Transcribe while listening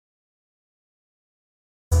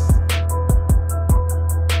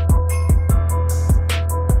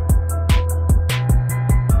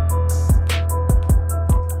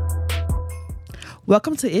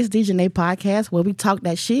Welcome to It's Dijonay Podcast, where we talk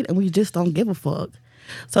that shit and we just don't give a fuck.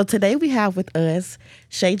 So today we have with us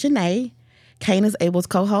Shae Genee, Kana's Abel's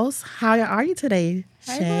co-host. How are you today,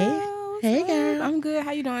 Shae? Hey, girl. I'm good.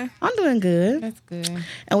 How you doing? I'm doing good. That's good.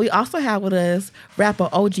 And we also have with us rapper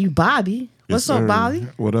OG Bobby. What's up, Bobby?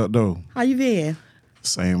 What up, though? How you been?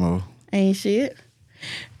 Same old. Ain't shit.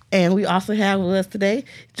 And we also have with us today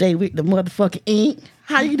Jayy Wit Da motherfucking Ink.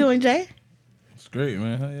 How you doing, Jay? It's great,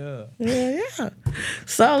 man. How y'all? Yeah.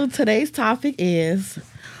 So today's topic is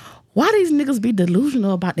why these niggas be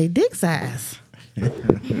delusional about their dick size?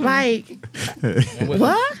 Like,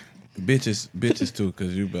 what? Bitches too,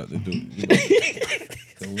 because you about to do.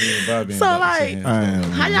 So we and Bobby So, about like, to say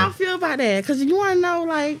how y'all feel about that? Because you want to know,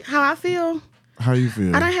 like, how I feel? How you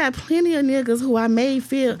feel? I done had plenty of niggas who I made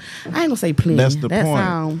feel. I ain't gonna say plenty. That's the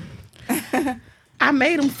point. I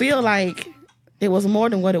made them feel like it was more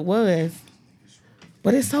than what it was.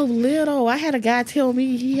 But it's so little. I had a guy tell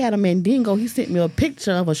me he had a mandingo. He sent me a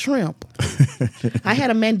picture of a shrimp. I had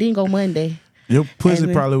a mandingo Monday. Your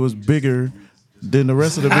pussy probably was bigger than the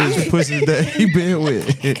rest of the bitch pussies that he been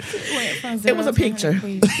with. It was a picture.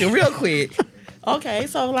 Real quick. Okay,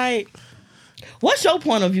 so like, what's your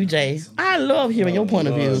point of view, Jay? I love hearing your point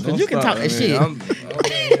of view because you can talk that shit. I'm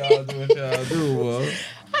y'all do what y'all do, boy.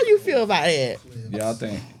 How you feel about that? Y'all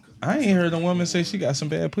think I ain't heard a woman say she got some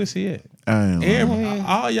bad pussy yet. I ain't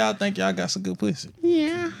All y'all think y'all got some good pussy.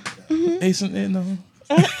 Yeah. Ain't some, no.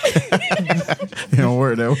 It don't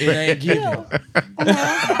work that way. It ain't giving.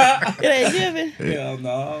 It ain't giving. Hell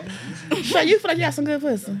no. So you feel like you got some good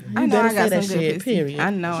pussy? I know I got that some good shit. pussy. Period. I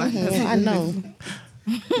know. I know.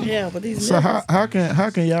 Yeah, but these So niggas, how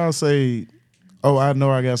can y'all say, oh, I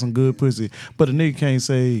know I got some good pussy, but a nigga can't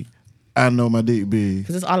say, I know my dick big.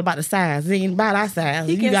 because it's all about the size. It ain't about our size.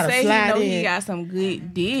 He You can gotta say slide he know in. he got some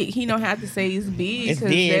good dick. He don't have to say it's big. It's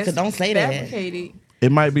big, that's 'cause don't say that. fabricated.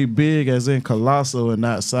 It might be big as in colossal and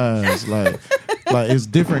not size. Like it's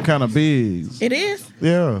different kind of bigs. It is.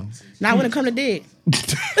 Yeah. Not when it come to dick.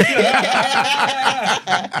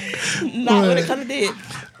 Not when it come to dick.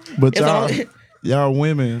 But It's all- y'all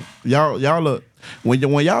women, y'all look when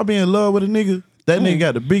y'all be in love with a nigga, that nigga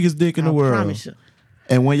got the biggest dick in the world. Promise you.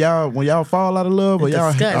 And when y'all fall out of love or It's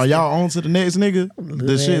y'all disgusting. on to the next nigga,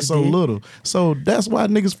 the shit's so dick. little. So that's why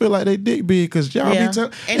niggas feel like they dick big, because y'all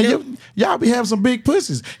Yeah. y'all be having some big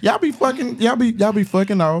pussies. Y'all be fucking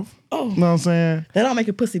off. Oh. You know what I'm saying? That don't make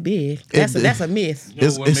your pussy big. That's a myth. You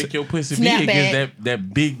know what make your pussy big is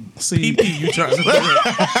that big pee-pee you trying to you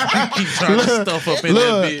keep trying to stuff up in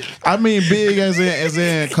that bitch. I mean big as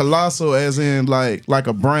in colossal, as in like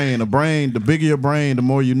a brain. A brain, the bigger your brain, the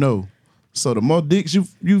more you know. So the more dicks you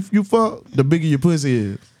fuck, the bigger your pussy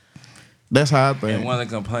is. That's how I think. And want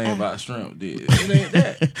to complain about shrimp, dude. It ain't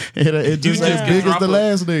that. It just as big as the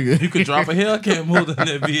last nigga. You could drop a Hellcat motor in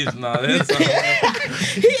that bitch. Nah, that's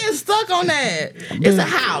all. He is stuck on that. It's a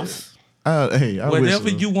house. I Whatever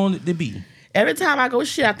wish so. you want it to be. Every time I go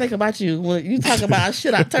shit, I think about you. When you talk about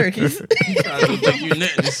shit out turkeys. I don't think you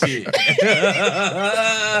nothing to shit.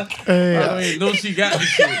 I don't even know she got the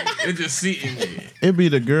shit. It just sitting there. It be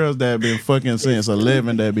the girls that been fucking since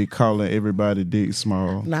 11 that be calling everybody dick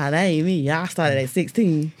small. Nah, that ain't me. I started at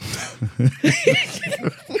 16.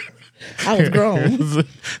 I was grown.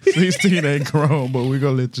 16 ain't grown, but we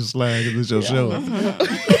gonna let you slide because it's your show.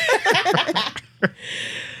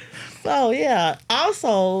 So, yeah.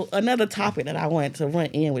 Also, another topic that I wanted to run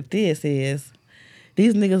in with this is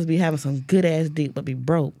these niggas be having some good-ass dick but be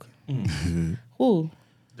broke. Ooh.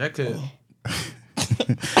 That could.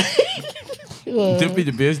 Well, This be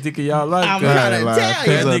the best dick of y'all life. I'm cause trying to Like, tell that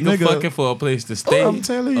you. a nigga nigga- fucking for a place to stay. I'm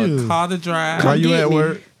telling you. A car to drive. While you get at me.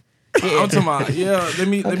 work? I'm talking about, let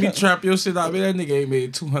me trap your shit out. Man, that nigga ain't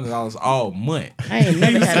made $200 all month. I ain't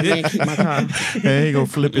never had a man keep my car. And he gonna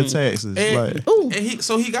flip your taxes. And, Like, Ooh. and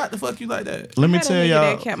he got to fuck you like that. let me I had a tell nigga y'all.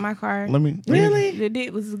 that kept my car. Really? The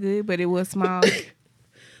dick was good, but it was small.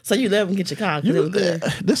 So you let him get your car because it was good.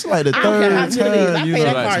 This is like the I don't care how third good it is. I time you pay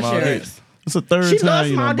that know. like car small insurance. dicks. It's the third She time loves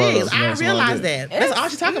you small done bought dicks. us I small realized dick. that. That's all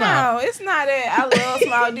she talking no, about. it's not that I love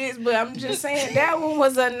small dicks, but I'm just saying that one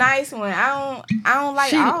was a nice one. I don't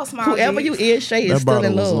like all small Whoever dicks. you is, Shae is That still bottle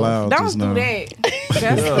in was love. loud Don't just do now. that.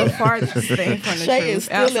 That's the farthest thing from the Shae truth. is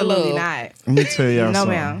still in Absolutely love. not. Let me tell y'all No,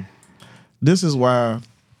 something. ma'am. This is why,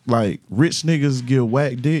 like, rich niggas give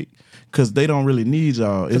whack dick because they don't really need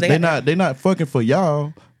y'all. They not fucking for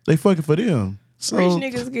y'all. They fucking for them. So Rich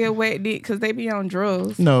niggas get wet dick because they be on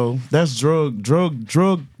drugs. no, that's drug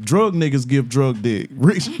niggas give drug dick.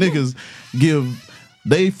 Rich niggas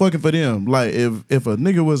they fucking for them. Like if a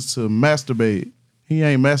nigga was to masturbate, he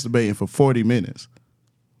ain't masturbating for 40 minutes.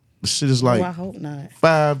 The shit is like I hope not.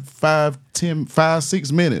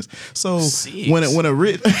 6 minutes. So when a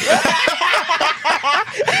rich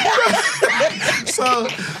so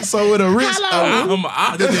with a rich I'm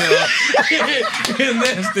out of there in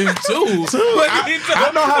less than 2.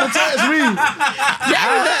 I know how to touch me.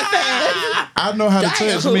 I know how to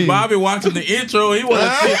touch me. Bobby watching the intro. He want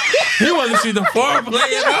to see the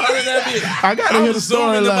foreplay and all of that bitch. I gotta hear the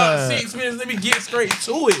storyline. About 6 minutes. Let me get straight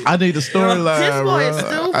to it. I need the storyline. This boy is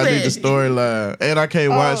stupid. I need the storyline, and I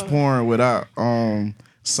can't watch porn without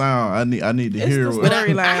sound. I need to hear the what.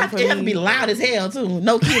 storyline. It has to be loud as hell too.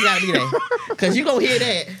 No kids gotta be there, cause you gonna hear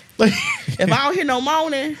that. If I don't hear no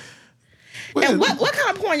moaning. And what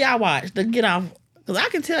kind of porn y'all watch to get off? Cause I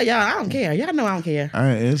can tell y'all I don't care. Y'all know I don't care.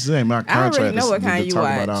 It's ain't my contract. I already know what kind to you talk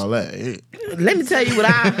watch. about all that. Let me tell you what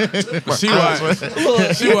I.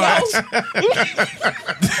 She watched.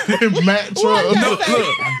 Matt Truck. Look,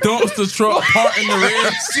 dumpster truck part in the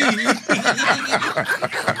Red Sea.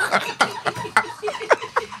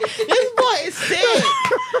 This boy is sick.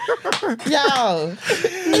 Yo. I'm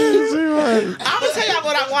gonna tell y'all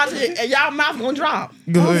what I'm watching, and y'all mouth gonna drop.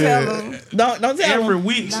 Go Don't ahead. tell them. Don't tell Every them.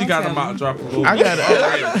 week she got a mouth dropper. I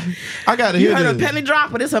gotta You hear heard a this. penny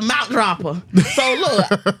dropper. This a mouth dropper. So look,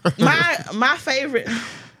 my favorite.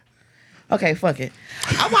 Okay, fuck it.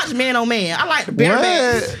 I watch Man on Man. I like the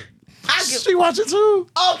bareback. What? She watch it too.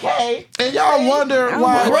 Okay. And y'all wonder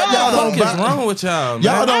why What y'all the don't fuck is buy. wrong with y'all, man?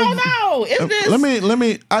 Y'all I don't. don't know. It's this. Let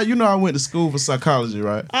me. You know I went to school for psychology,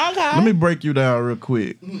 right? Okay. Let me break you down real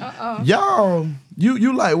quick. Y'all,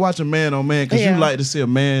 you like watching Man on Man because Yeah. you like to see a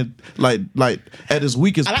man like at his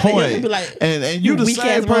weakest I like to hear point. people like, and you the weak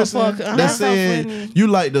same ass person motherfucker. that That's so said funny. you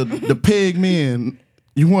like the peg men.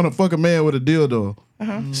 You want to fuck a man with a dildo.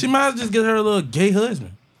 She might as well just get her a little gay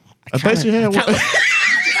husband. I think she had one.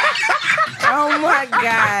 Oh my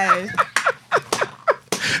God.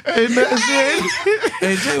 Ain't that shit?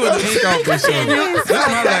 Hey, Jayy Wit Da Ink off this show. This is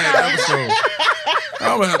my last episode.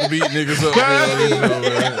 I'm gonna have to beat niggas up.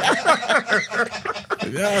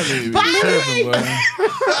 Y'all need to be tripping, boy.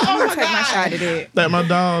 I'm gonna take my shot at it. That my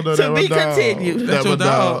dog though. To That my be dog. continued. That That's my your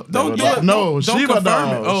dog. That Don't my do dog. it. No, Don't she my confirm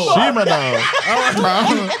dog. it. Oh. She my dog.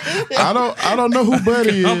 I don't know who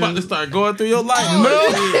Buddy is. I'm about to start going through your life.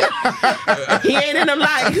 He ain't in the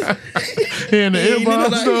lights. He in the He ain't in the inbox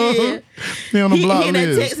lights. though. Yeah. He on the He block in that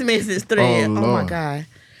list. text message thread. Oh, Oh my Lord. God.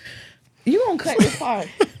 You gonna cut this part?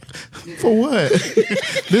 For what?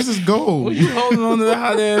 This is gold. You holding on to that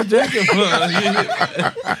hot ass jacket for?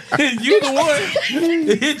 You the one.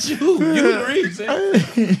 It hit you. You the reason.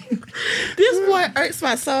 This boy irks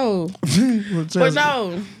my soul. But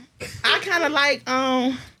no, I kind of like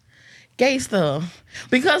gay stuff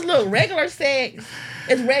because look, regular sex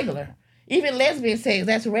is regular. Even lesbian sex,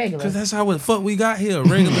 that's regular. Cause that's how the fuck we got here.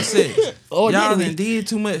 Regular sex. Or Y'all did we? done did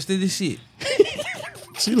too much to this shit.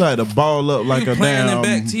 She like to ball up like You a planting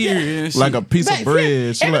damn, bacteria and shit. like a piece of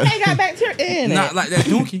bread. She Everything like, got bacteria in it. Not like that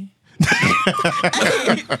dookie.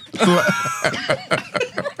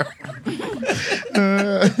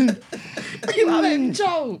 You all that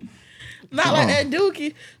joke. Not like that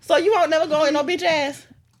dookie. So you won't never go in no bitch ass?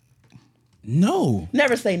 No.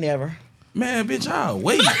 Never say never. Man, bitch, I'll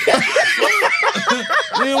wait.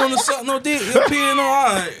 You ain't want to suck no dick. You're peeing on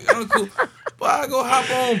all right. Uncle. Boy, I go hop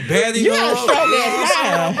on Batty. You got a strong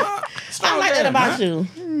ass mind. Strong I like that ass, about man.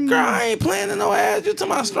 you. Girl, I ain't playing in no ass. You to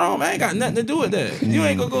my strong. I ain't got nothing to do with that. You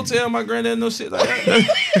ain't gonna go tell my granddad no shit like that.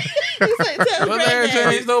 You say tell But granddaddy.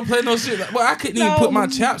 James don't play no shit. Well, I couldn't even No. put my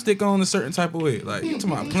chapstick on a certain type of way. Like, you to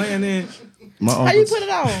my playing in. my How you uncle. put it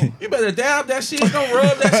on? You better dab that shit. Don't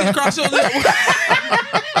rub that shit across your lip.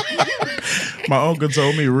 My uncle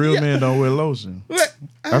told me real men don't wear lotion.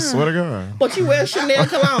 I swear to God. But you wear Chanel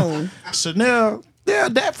cologne. Chanel, yeah,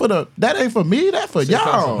 that ain't for me. That for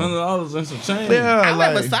y'all. $100 and some change. Yeah, I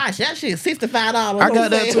wear like, Versace. That shit $65. I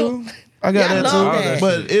got that too. I got Yeah, I that love too. that.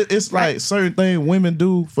 But it's like certain things women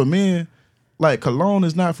do for men. Like cologne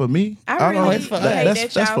is not for me. I really it's for us. hate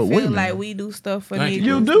That's that for y'all feel women. like we do stuff for Thank niggas.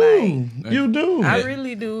 You do. Like, You do. I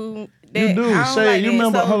really do. You That. do. I don't Shae, like you that.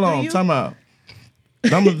 remember? So, Hold do on. you? Time out.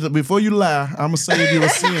 Before you lie, I'm gonna save you a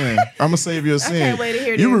sin. I'm gonna save you a sin. can't wait to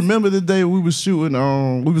hear You this. remember the day we was shooting?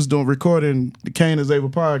 We was recording the Cain and Zabel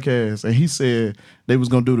podcast, and he said they was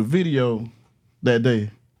gonna do the video that day,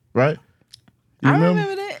 right? You I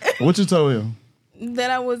remember that. What you told him? That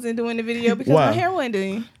I wasn't doing the video because Why? my hair wasn't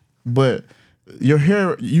doing. But your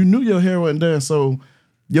hair, you knew your hair wasn't done, so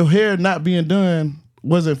your hair not being done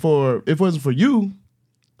wasn't for you.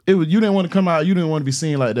 It was, you didn't want to come out. You didn't want to be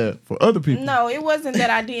seen like that for other people. No, it wasn't that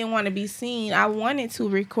I didn't want to be seen. I wanted to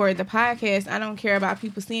record the podcast. I don't care about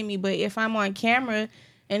people seeing me, but if I'm on camera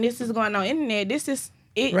and this is going on internet, this is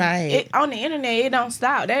It on the internet, it don't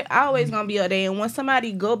stop. That always gonna be up there. And when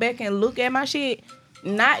somebody go back and look at my shit,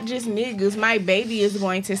 not just niggas, my baby is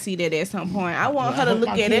going to see that at some point. I want her to look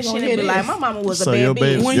at that shit and be like, my mama was a bad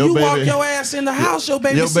bitch. When you walk your ass in the house, your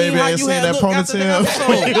baby see how you had look after the episode.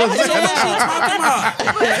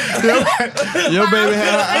 Your baby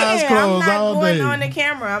had her eyes closed all day. I'm not going on the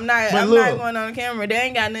camera. I'm not going on the camera. That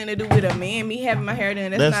ain't got nothing to do with a man. Me having my hair done.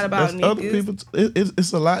 That's not about niggas. Other people.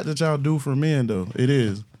 It's a lot that y'all do for men though. It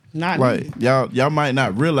is. Not like me. Y'all might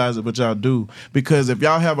not realize it, but y'all do. Because if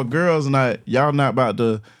y'all have a girls' night, y'all not about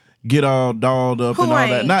to get all dolled up and all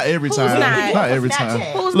that. Not every time. Not every time.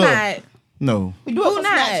 Who's not? No. We do it for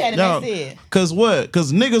Snapchat and that's it. Cause what?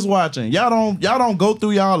 Cause niggas watching. Y'all don't go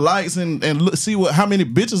through y'all likes and see how many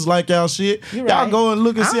bitches like y'all shit. Right. Y'all go and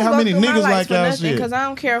look and see how many niggas like y'all shit. Cause I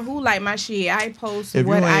don't care who like my shit. I post if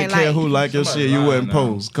what I like. If you ain't care who like your shit, you wouldn't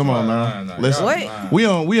post. Come on now. Listen. What? We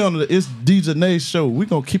on it's Dijonay's show. We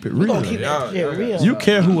gonna keep it real. We gonna keep it real. You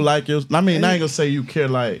care who like your. I mean, I ain't gonna say you care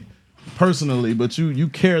like personally, but you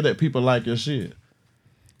care that people like your shit.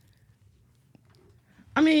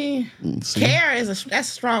 I mean, care that's a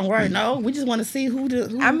strong word. No, we just want to see who it's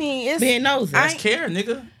being nosy. That's care,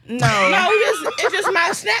 nigga. No, it's just my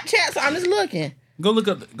Snapchat, so I'm just looking. Go look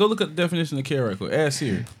up the definition of care right quick. Ask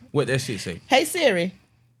Siri what that shit say. Hey Siri.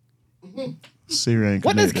 Siri ain't.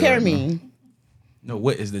 What does care mean? No,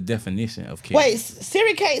 what is the definition of care? Wait,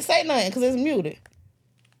 Siri can't say nothing because it's muted.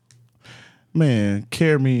 Man,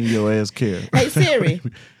 care mean your ass care. Hey Siri.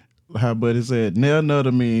 How Buddy said, nail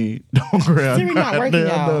nutter mean don't grab. Siri not working,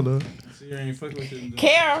 y'all. Siri ain't fucking with you.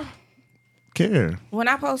 Care. When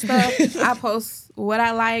I post stuff, I post what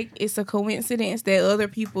I like. It's a coincidence that other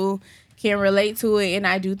people can relate to it, and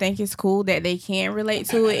I do think it's cool that they can relate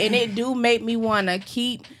to it, and it do make me want to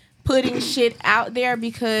keep putting shit out there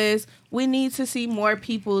because we need to see more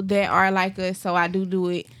people that are like us. So I do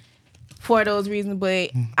it for those reasons,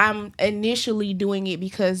 but I'm initially doing it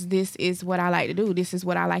because this is what I like to do. This is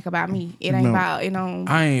what I like about me. It ain't about,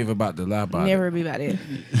 I ain't even about to lie about never it. Be about it.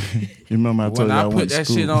 You remember I told you I put that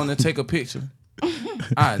shit on and take a picture,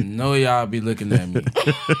 I know y'all be looking at me.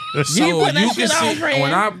 So you can see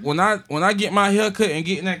when I get my hair cut and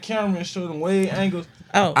get in that camera and show them wide angles.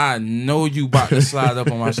 Oh. I know you about to slide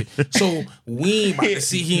up on my shit. So we ain't about to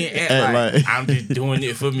sit here and act like I'm just doing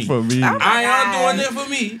it for me. I am doing it for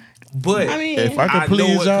me. But I mean, if I could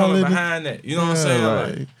please y'all behind that, you know what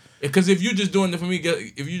I'm saying? Because if you just doing it for me,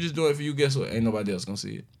 if you just doing it for you, guess what? Ain't nobody else gonna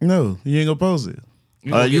see it. No, you ain't gonna post it.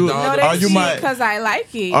 You might because I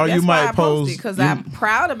like it. Or that's you might post because I'm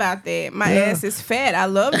proud about that. My ass is fat. I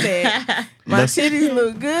love that. My titties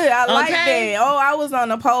look good. I like that. Oh, I was on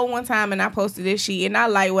a poll one time and I posted this shit and I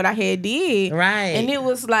like what I had did. Right. And it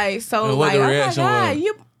was like oh my God,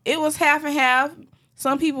 it was half and half.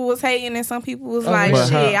 Some people was hating and some people was like,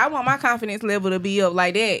 shit, I want my confidence level to be up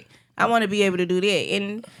like that. I want to be able to do that.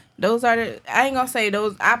 And those are I ain't gonna say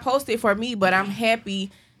those, I posted for me, but I'm happy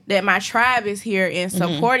that my tribe is here and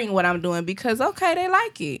supporting what I'm doing because, they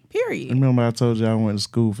like it, period. Remember I told you I went to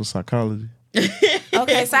school for psychology?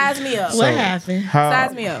 Okay, size me up. What happened?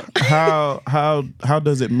 Size me up. How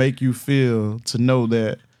does it make you feel to know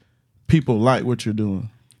that people like what you're doing?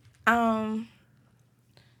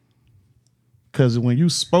 Because when you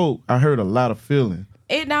spoke, I heard a lot of feeling.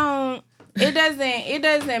 It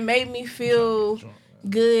doesn't make me feel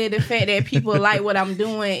good, the fact that people like what I'm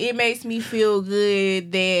doing. It makes me feel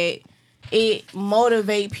good that it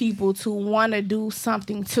motivate people to want to do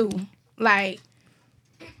something too. Like,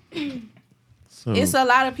 it's a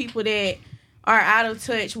lot of people that are out of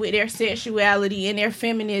touch with their sexuality and their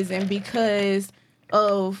feminism because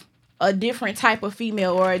of a different type of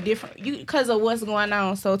female or because of what's going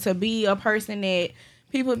on. So to be a person that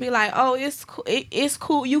people be like, oh, it's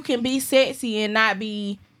cool. You can be sexy and not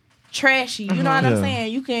be trashy. You know what I'm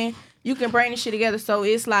saying? You can bring the shit together. So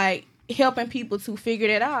it's like helping people to figure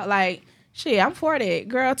that out. Like, shit, I'm for that.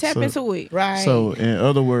 Girl, tap into it. Right. So in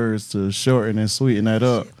other words, to shorten and sweeten that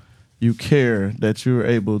up, you care that you're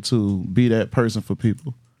able to be that person for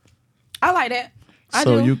people. I like that.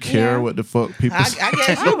 So you care what the fuck people say. I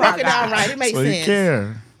guess you broke it down right. It makes sense. So you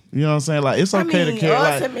care. You know what I'm saying? Like, it's okay to care.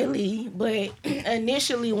 Ultimately, but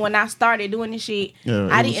initially when I started doing this shit,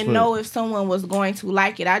 I didn't know if someone was going to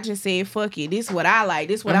like it. I just said, fuck it. This is what I like.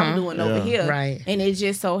 This is what I'm doing over here. Right. And it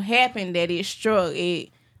just so happened that it struck.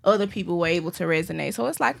 Other people were able to resonate. So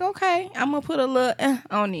it's like, okay, I'm going to put a little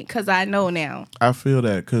on it because I know now. I feel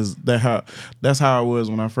that because that's how I was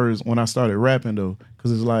when I started rapping, though.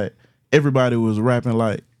 Because it's like, everybody was rapping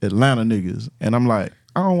like Atlanta niggas. And I'm like,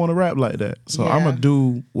 I don't want to rap like that. So I'm going to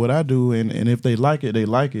do what I do. And if they like it, they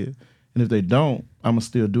like it. And if they don't, I'm going to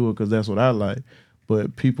still do it because that's what I like.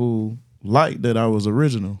 but people like that I was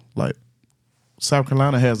original. Like South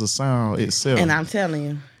Carolina has a sound itself, and I'm telling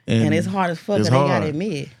you, and it's hard as fuck. They gotta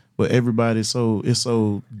admit. But everybody's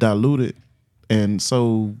so diluted, and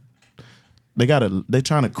so they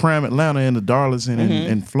trying to cram Atlanta into Darlington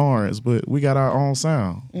and Florence, but we got our own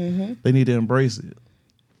sound. They need to embrace it,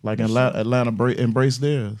 like Atlanta embrace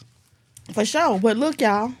theirs. For sure. But look,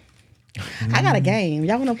 y'all, I got a game.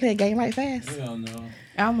 Y'all want to play a game right fast? Hell no.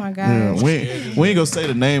 Oh my God. Yeah, we ain't gonna say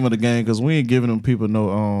the name of the game because we ain't giving them people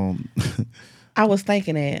no. I was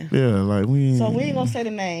thinking that. Yeah, like we ain't. So we ain't gonna say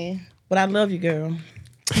the name, but I love you, girl.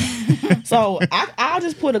 So I'll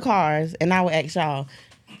just pull the cards and I will ask y'all.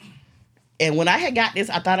 And when I had got this,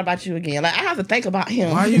 I thought about you again. Like I have to think about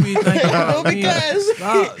him. Why you be thinking about me? Because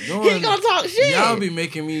he gonna talk shit. Y'all be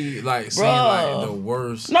making me like seem like the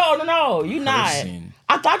worst. No, you not. person.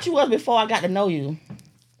 I thought you was before I got to know you.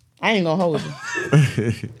 I ain't gonna hold you.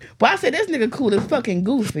 But I said this nigga cool as fucking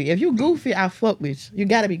goofy. If you goofy, I fuck with you. You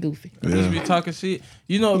gotta be goofy. You just be talking shit.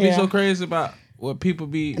 You know what be so crazy about what people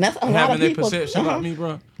be having their perception about me,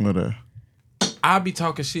 bro? What? I be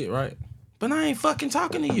talking shit, right? But I ain't fucking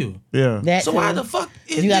talking to you. Yeah. So why the fuck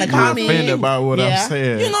is you gotta come in? Offended by what I'm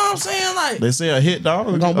saying? You know what I'm saying? Like they say a hit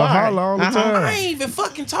dog, a holler all the time. I ain't even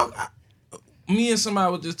fucking talk. Me and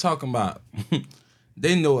somebody was just talking about.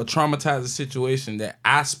 They know a traumatizing situation that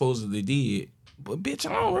I supposedly did, but bitch,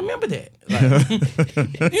 I don't remember that. Like,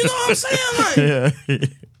 you know what I'm saying? Like,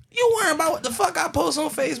 you worrying about what the fuck I post on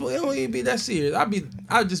Facebook? It don't even be that serious.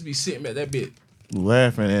 I just be sitting at that bitch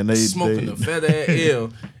laughing and they smoking the fat ass L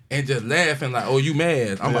and just laughing like, oh, you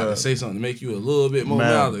mad? I'm about to say something to make you a little bit more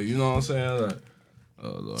louder. You know what I'm saying? Like,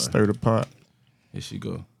 oh Lord, stir the pot. Here she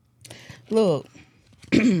go. Look,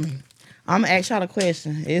 I'm gonna ask y'all a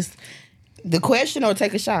question. It's the question or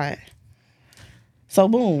take a shot. So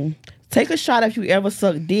boom, take a shot if you ever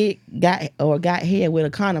sucked dick, got head with a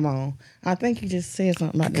condom on. I think you just said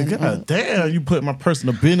something about that. God damn, you put my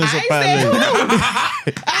personal business up out there.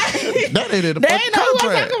 That ain't in the they ain't know who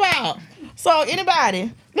I'm talking about. So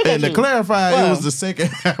anybody, look and at to clarify, it was the second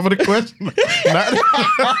half of the question.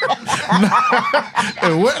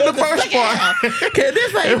 It wasn't the first part. Cause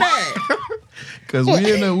this ain't bad. Cause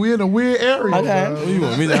we in a weird area. Okay. You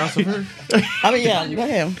want me to answer first? I mean, yeah, go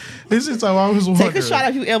ahead. This is how I was wondering. Take a shot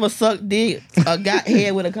if you ever sucked dick or got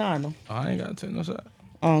head with a condom. Oh, I ain't gotta take no shot.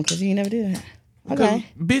 Cause you ain't never did that. Okay.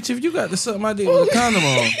 Bitch, if you got to suck my dick with a condom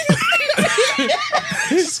on.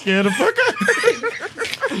 He's scared the fuck out.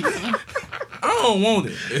 I don't want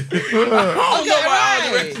it. I don't know why all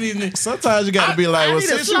the rest of these niggas. Sometimes you gotta be like, well,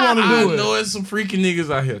 since you want to do it. I know it's some freaky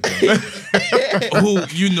niggas out here who,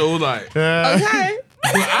 you know, like, Okay.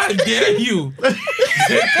 but I dare you to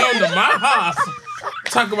come to my house,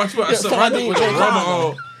 talk about you about something I did with a rubber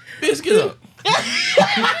on. Bitch, get up.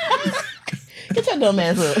 Get your dumb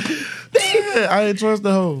ass up. I ain't trust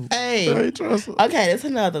the hoe. Hey. I ain't trust her. Okay, that's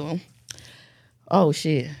another one. Oh,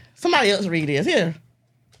 shit. Somebody else read this. Here.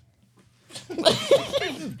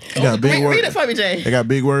 You got big words. Read it for me, Jay. They got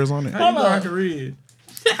big words on it. How you know I can read?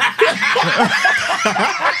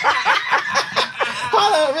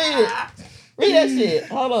 Hold up, read it. Read that shit.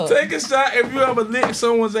 Hold up. Take a shot if you ever lick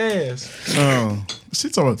someone's ass. Oh, she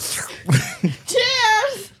talking.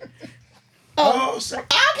 Cheers. Oh, Okay,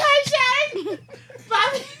 Shae.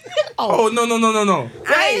 Oh, no.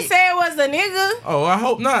 I ain't say it was a nigga. Oh, I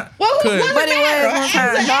hope not. Well, But it was one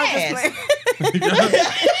time. ass.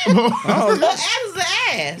 Oh, The ass is the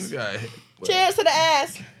ass. God. Cheers to the ass.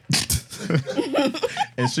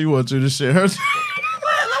 And she wants you to share her.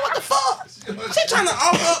 What the fuck? She trying to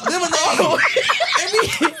offer up lemonade.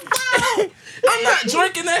 I'm not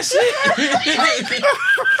drinking that shit.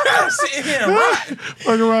 I'm sitting here right.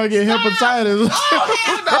 Fuck around and get hepatitis. Oh,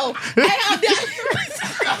 hell no.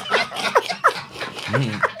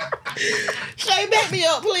 Shae, back me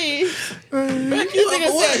up, please. Back This nigga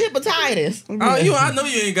said hepatitis. Oh, I know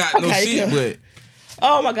you ain't got no shit, but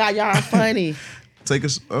Oh my God, y'all are funny. Take a.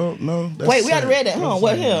 Oh no. That's Wait, we sad. already read that, huh?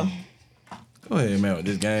 What here? go ahead, man, with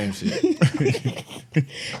this game shit.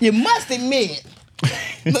 You must admit,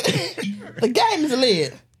 the game is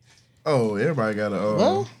lit. Oh, everybody got a.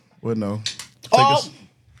 Well? Well, no.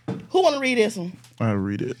 Who want to read this one? I'll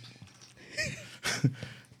read it.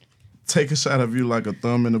 Take a shot of you like a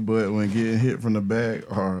thumb in the butt when getting hit from the back,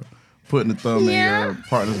 or putting the thumb in your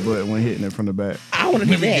partner's butt when hitting it from the back. I want to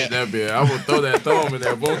do Let me that. get that bit. I will throw that thumb in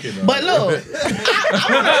that bucket. But look,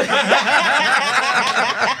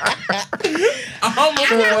 I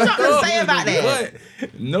have something to say about that. What?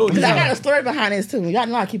 No, Because I got a story behind this too. Y'all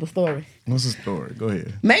know I keep a story. What's the story? Go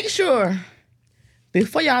ahead. Make sure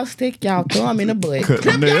before y'all stick y'all thumb in the butt, Cut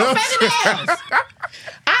clip the your nails. fingernails.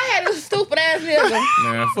 I had this stupid ass nigga.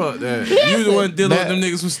 Man, fuck that. You the one dealing with them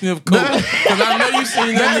niggas who sniff coke. Cause I know you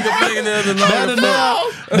seen that nigga fingernails alone.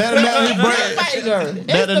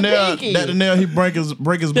 That the nail he break his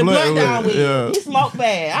blood with. Yeah. He smoked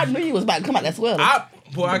bad. I knew you was about to come out that sweater. I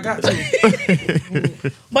got you.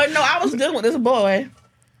 But no, I was dealing with this boy.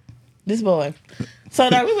 So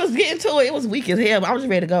like, we was getting to it. It was weak as hell, but I was just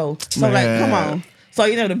ready to go. So like, come on. So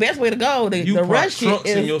the best way to go, the rush shit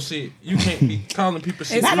is. In your shit. You can't be calling people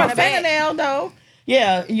shit. It's not a fingernail though.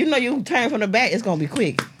 Yeah, you turn from the back, it's gonna be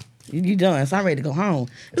quick. You done. So I'm ready to go home.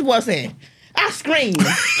 This boy said, I screamed.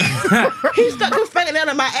 He stuck his fingernail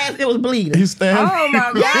in my ass. It was bleeding. He stabbed. Oh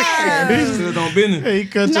my God. He stood on business. He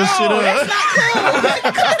cut your shit up. That's not cool.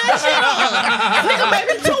 Cut that shit up. Nigga,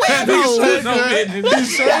 baby, 2 assholes.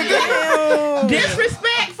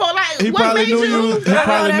 Disrespectful. Like, he probably knew you was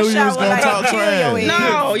gonna talk trash.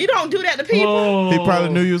 No, you don't do that to people. Oh. He probably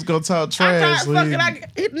knew you was gonna talk trash. I thought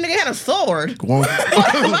nigga had a sword.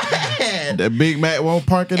 That Big Mac won't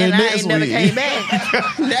park it in next week. And I ain't never came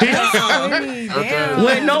back.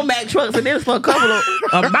 With no Mac trucks in this for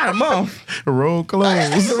about a month. Road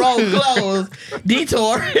closed.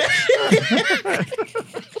 Detour.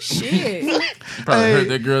 Shit. Probably heard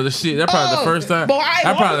that girl the shit. That probably the first time.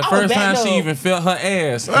 That probably the first time she even felt her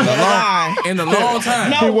ass in a long time.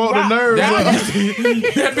 No, he want the nerves.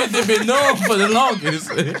 That bitch has been numb for the longest.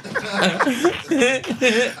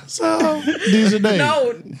 So Dijonay.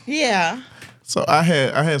 No, yeah. So I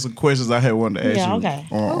had some questions I had wanted to ask you. Yeah, okay.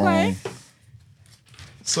 Okay.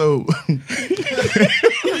 So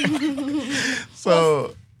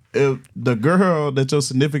if the girl that your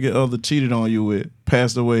significant other cheated on you with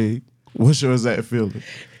passed away, what's your exact feeling?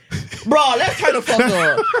 Bro, let's turn the fuck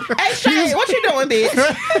up. Hey, Shae, what you doing, bitch?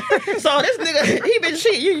 So this nigga, he been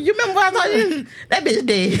cheating. You remember what I told you? That bitch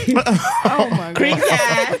dead. Oh my God.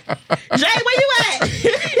 Creekside. Jay, where you at?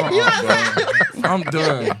 You outside? I'm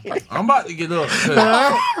done. I'm about to get up.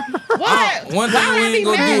 What? One thing we ain't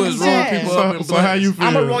gonna do is roll people up in So how you feel?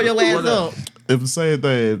 I'm gonna roll your ass up. If the same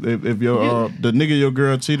thing, if your the nigga your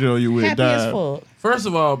girl cheated on you with Happy died. as fuck. First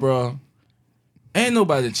of all, bro, ain't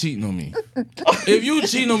nobody cheating on me. If you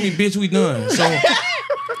cheating on me, bitch, we done. So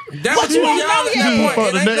that's what you y'all at that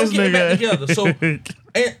point. And ain't gonna get back together. So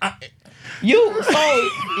you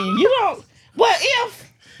don't. What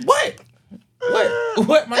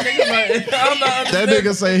my nigga? I'm not that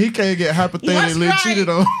nigga say he can't get hypothetically cheated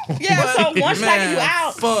on. Yeah, so once you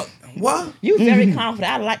out, fuck. What? You very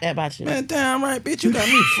confident. I like that about you. Man, damn right, bitch. You got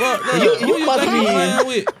me fucked up. You must be playing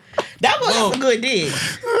with. That was a good dig.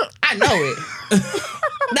 I know it.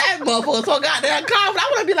 That motherfucker so goddamn confident. I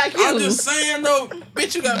want to be like you. I'm just saying though,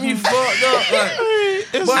 bitch, you got me fucked up. Like,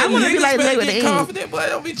 I want to be like better with get the confident, but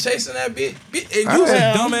don't be chasing that bitch. And you was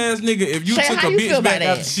a dumbass nigga if you Shae, took a how you feel bitch back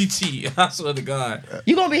about after she cheated. I swear to God.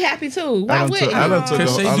 You gonna be happy too. Why would you? I done took a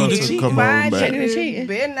couple Bye, back. Jayy.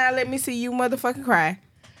 Better not let me see you motherfucking cry.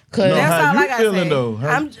 No, that's how all you I gotta feeling say. though?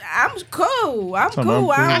 I'm cool. I'm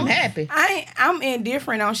cool. I'm happy. I'm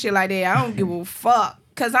indifferent on shit like that. I don't give a fuck.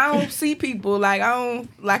 Cause I don't see people like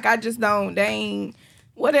I just don't. They ain't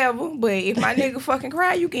whatever. But if my nigga fucking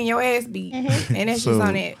cry, you getting your ass beat, and that's just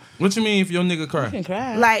on that. What you mean if your nigga cry? You can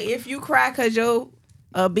cry. Like if you cry cause you're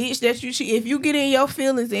a bitch that you cheat. If you get in your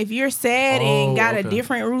feelings, if you're sad and got a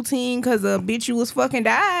different routine cause a bitch you was fucking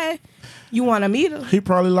died. You want to meet her? He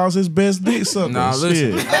probably lost his best dick sucker. Nah,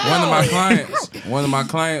 listen. One of my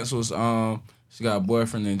clients was she got a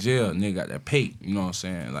boyfriend in jail. Nigga got that pay. You know what I'm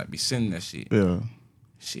saying? Like be sending that shit. Yeah.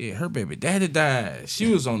 Shit, her baby daddy died. She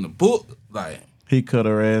was on the book. Like he cut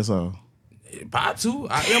her ass off. About to.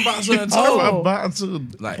 I am about to tell I'm about to.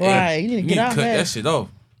 Like, right, hey, you need to cut that shit off.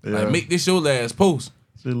 Yeah. Like make this your last post.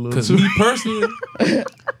 Cause me personally,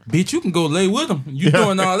 bitch, you can go lay with him. You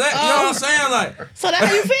doing all that? You know what I'm saying? Like, so that's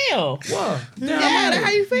how you feel. What? That's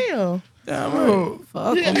how you feel. Damn right.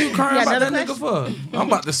 Fuck. What you crying about that nigga for? I'm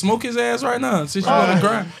about to smoke his ass right now. Since you want to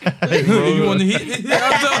cry, you want to hit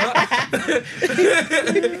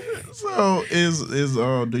it? So is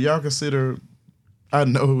do y'all consider? I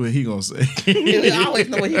know what he gonna say. I always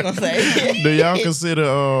know what he gonna say. Do y'all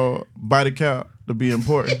consider body count to be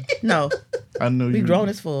important? No. I know we you. grown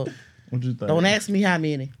as fuck. What you think? Don't ask me how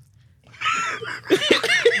many.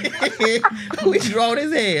 We grown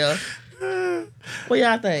as hell. What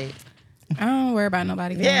y'all think? I don't worry about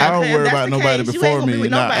nobody. Yeah, I don't worry about nobody before me.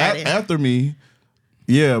 Now, after me,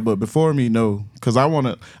 yeah, but before me, no. Because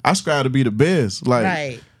I strive to be the best. Like,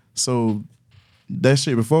 right. So that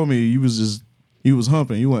shit before me, you was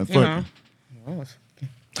humping. You wasn't fucking. I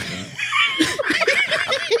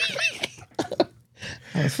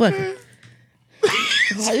was fucking.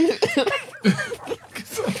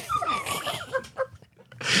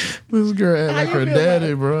 This girl act like her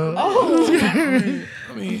daddy, bro. Oh.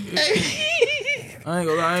 I mean, I ain't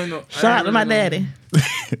gonna lie. I ain't no. Shout out to my daddy.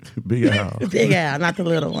 Big Al. Big Al, not the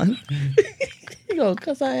little one. He gonna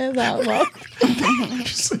cuss her ass out, bro. You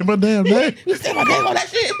said my damn name. You said my name on that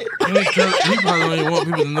shit. He probably don't even want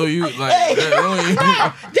people to know you like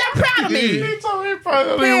that. They're proud of me. He told me he probably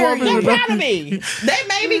don't even want people They're to know. proud of me. They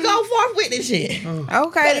made me go forth with this shit.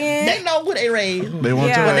 Okay, then. They know who they raised. They want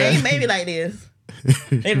Yeah. your But they ass. ain't made me like this.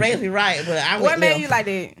 They raised me right, but I What went made left. you like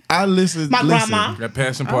that? I listen. My listen. grandma. That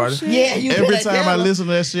passing party. shit. Yeah, you Every better time tell I her. listen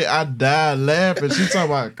to that shit, I die laughing. She talking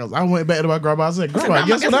about, because I went back to my grandma. I said, Grandma,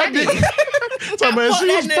 guess what I did? Talking about she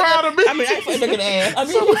was proud of me. I mean, I ain't fucking looking at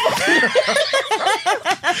ass.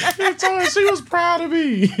 He told her she was proud of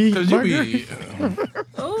me. Cause you be.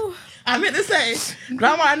 I meant to say,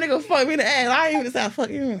 grandma, nigga, fuck me in the ass. I ain't even say fuck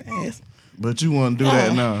you in the ass. But you want to do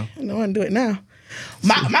that now. I don't want to do it now.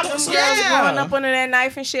 My Girls growing up under that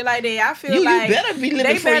knife and shit like that. I feel You like better be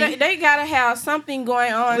living free. they gotta have something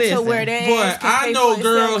going on to Listen, where they Boy, I know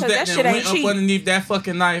girls that shit done ain't went up cheap. underneath that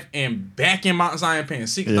fucking knife and back in Mount Zion paying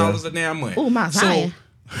 $6 a damn month. Ooh, Mount Zion.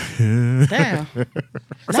 Damn.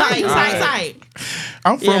 Sight.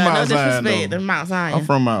 I'm from Yeah, no Mount Zion, disrespect though. to Mount Zion. I'm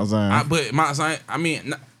from Mount Zion. But Mount Zion, I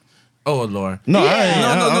mean, oh Lord. No, Yeah. I ain't. No,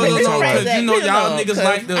 I ain't no, talking about- because you know y'all niggas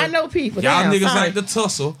like the. I know people. Y'all Damn, niggas sorry. like the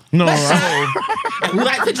tussle. No, We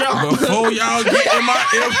like to joke. Before y'all get in my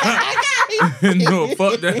ear. No,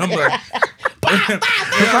 fuck that. I'm like.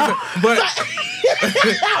 but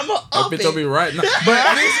I'm that up bitch will be right now. But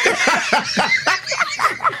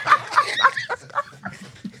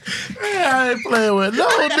I ain't playing with no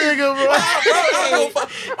nigga, bro.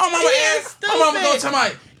 my mama asked. My mama go to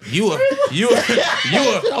my. You a felon. You a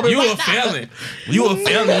felon.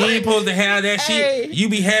 You ain't supposed to have that shit. Hey. You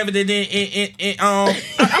be having it in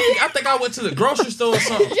I think I went to the grocery store or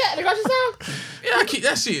something. Yeah, the grocery store. Yeah, I keep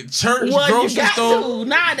that shit church, Well, you grocery got store. to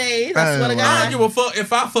nowadays. I I swear to ain't I God. don't give a fuck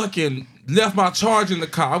if I fucking left my charger in the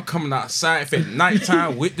car. I'm coming outside if at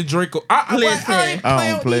nighttime with the Draco. I ain't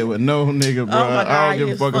I don't play with no nigga, bro. my I God, don't give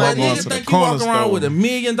a you fuck if funny. I'm going Niggas to the think you corner walk around store. with $1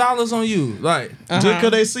 million on you. Like, Just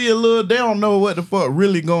because they see a little, they don't know what the fuck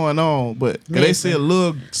really going on. But if they see a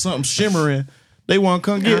little something shimmering, they want to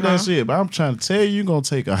come get that shit. But I'm trying to tell you, you going to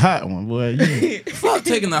take a hot one, boy. You, fuck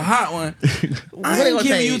taking a hot one. I they ain't gonna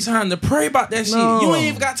giving take? you time to pray about that shit. No. You ain't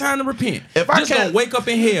even got time to repent. If I Just can't- gonna wake up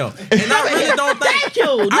in hell. And I really don't think. Thank you.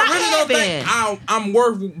 I Not really don't think I'm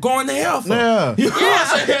worth going to hell for. yeah. You know what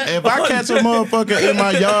I'm saying? If I catch a motherfucker in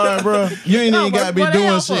my yard, bro, you ain't even got to be what doing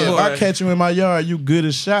else shit. for? If I catch you in my yard, you good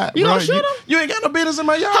as shot, You bro. gonna shoot him? You ain't got no business in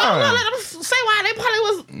my Hold on, yard. let them say why they probably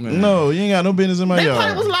was. No, you ain't got no business in my They yard.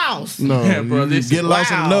 probably was lost. No, Yeah, bro, you listen. get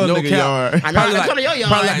lost in Wow. another No nigga cap. yard. I know. That's one of your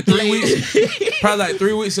yard. Probably like 3 weeks. Probably like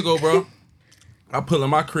 3 weeks ago, bro. I pull in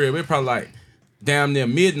my crib. It probably like damn near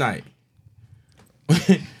midnight.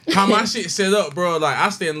 How my shit set up, bro. Like I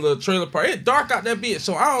stay in a little trailer park. It's dark out that bitch,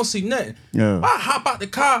 so I don't see nothing. Yeah. I hop out the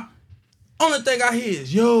car. Only thing I hear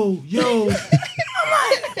is yo. I'm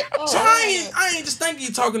like, so I ain't just thinking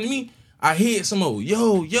you talking to me. I hear some old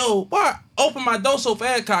yo. Boy, I open my door so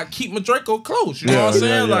fast, cause I keep my Draco close. You know what I'm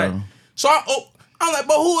saying? Like, so I'm like,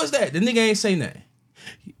 but who is that? The nigga ain't say nothing.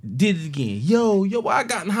 Did it again. Yo, I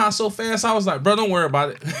got in the house so fast. I was like, bro, don't worry about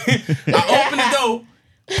it. I opened the door,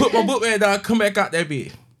 put my book bag down, come back out that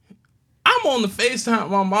bitch. I'm on the FaceTime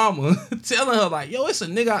with my mama, telling her like, yo, it's a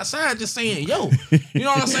nigga outside just saying, yo. You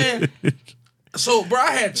know what I'm saying? So, bro,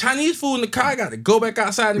 I had Chinese food in the car. I got to go back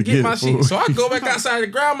outside and get my shit. So I go back outside to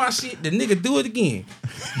grab my shit. The nigga do it again.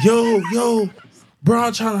 Yo, bro,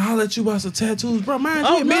 I'm trying to holler at you about some tattoos. Bro, mind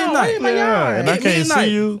you, at midnight. Yeah, and I At can't midnight.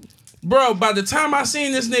 see you. Bro, by the time I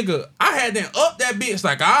seen this nigga, I had them up that bitch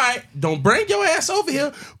like, all right, don't bring your ass over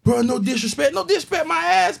here. Bro, no disrespect my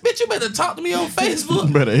ass. Bitch, you better talk to me on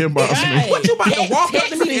Facebook. Better inbox me. What, you about to walk up to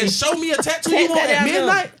Text me and show me a tattoo you Text want that at down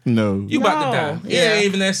midnight? No. You about to No. die. It Yeah. ain't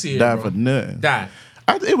even that serious, Die bro. for nothing. Die.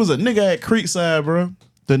 It was a nigga at Creekside, bro.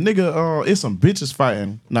 The nigga, it's some bitches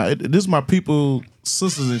fighting. Now, this is my people,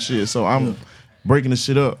 sisters and shit, so I'm breaking the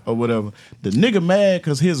shit up or whatever. The nigga mad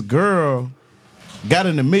because his girl got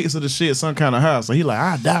in the mix of the shit some kind of house. So he like,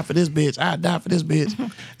 I die for this bitch.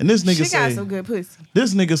 And this nigga She say, got some good pussy.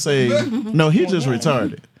 this nigga say, no, he just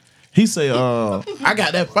retarded. He say, I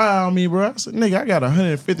got that fire on me, bro. I said, nigga, I got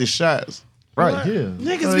 150 shots right here.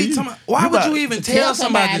 Niggas be talking. Why would you even tell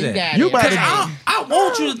somebody that? You about Because to I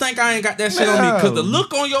want you to think I ain't got that shit on me. Because the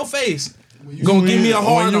look on your face Gonna give me a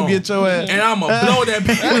hard when you get your ass. and I'ma blow that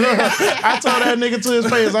bitch. I told that nigga to his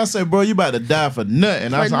face, I said, bro, you about to die for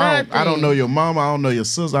nothing. I said, I don't know your mama, I don't know your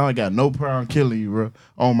sister, I ain't got no problem killing you, bro,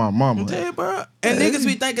 on my mama. Yeah, bro. And niggas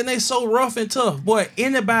be thinking they so rough and tough. Boy,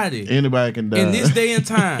 anybody can die. in this day and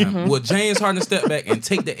time will James Harden step back and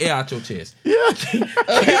take the air out your chest. Yeah. keep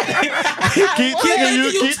taking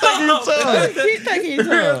you tough. Keep taking you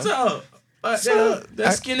tough.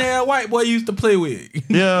 That skinny ass white boy used to play with.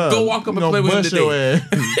 Yeah. Go walk up and play with him today.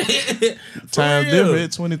 Times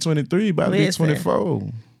different. 2023 about to be 24.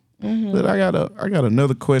 Mm-hmm. But I got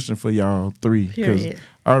another question for y'all three because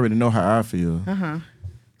I already know how I feel.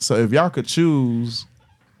 So if y'all could choose,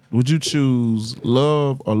 would you choose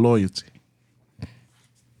love or loyalty?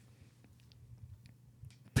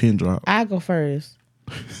 Pin drop. I go first.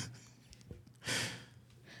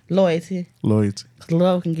 Loyalty. Loyalty.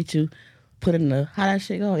 Love can get you put in the, how that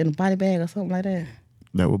shit go, in a body bag or something like that.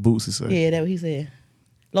 That what Bootsy said. Yeah, that's what he said.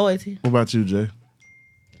 Loyalty. What about you, Jay?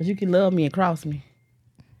 Because you can love me and cross me.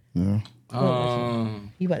 Yeah.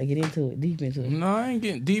 You about to get into it, deep into it. No, I ain't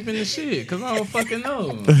getting deep in the shit because I don't fucking know.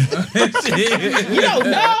 You don't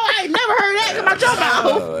know? I ain't never heard that come out your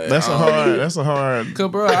mouth. That's a hard. Cause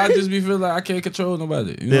bro, I just be feeling like I can't control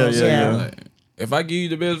nobody. You know what I'm saying? Like, if I give you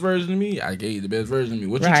the best version of me, I gave you the best version of me.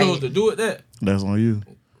 What you chose to do with that? That's on you.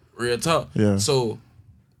 Real talk. Yeah. So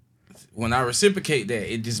when I reciprocate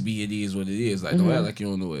that, it just be it is what it is. Like don't act like you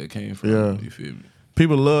don't know where it came from. Yeah. You feel me?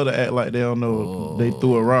 People love to act like they don't know they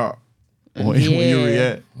threw a rock when you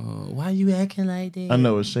react. Why you acting like that? I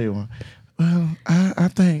know it's Shae one. Well, I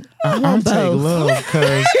think I'll take love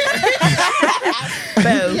because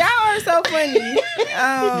y'all are so funny.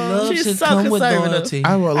 Love should so come with loyalty.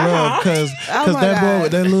 I want love because that boy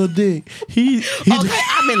with that little dick, he okay,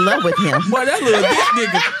 I'm in love with him. Boy, that little dick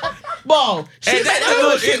nigga. Boy, she that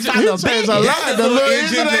little shit he changed a lot. The little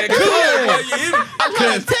engine that could. I'm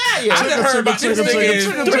gonna tell you. I done heard about this nigga.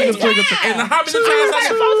 And how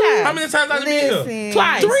many times I done been here?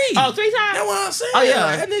 Twice. 3. Oh, 3 times? That's what I'm saying. Oh,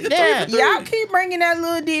 yeah. That nigga 3. Y'all keep bringing that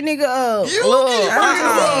little dick nigga up.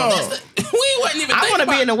 We wasn't even I want to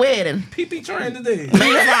be in the wedding. PP train today.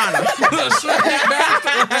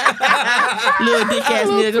 Little dick ass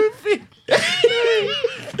nigga.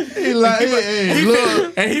 He like, hey,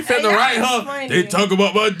 look. And he finna write her. Funny. They talk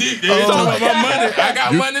about my dick. They talk about my money. I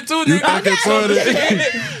got money too, nigga. I got money.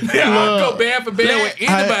 I'll go bad for bad with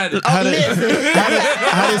anybody. How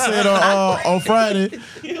they said on Friday?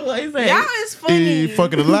 What he say? Y'all is funny. He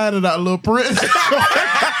fucking aligned out little prince.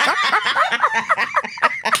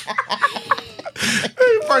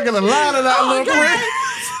 He fucking aligned out little prince.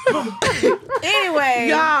 Anyway,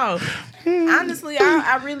 y'all. Honestly,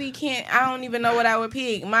 I really can't. I don't even know what I would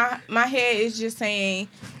pick. My head is just saying,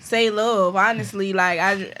 say love. Honestly,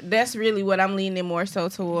 like that's really what I'm leaning more so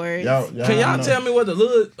towards. Can y'all tell me what a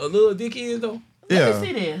little dick is though? Yeah. Let me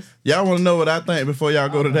see this. Y'all want to know what I think before y'all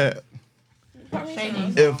go to that?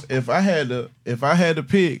 If I had to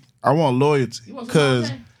pick, I want loyalty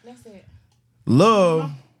because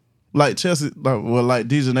love. Like Chelsea, like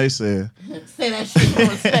Dijonay said. Say that shit with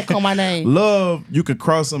respect on my name. Love, you can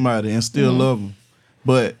cross somebody and still love them.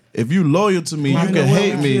 But if you loyal to me, you can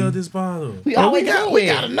hate me. This bottle. We got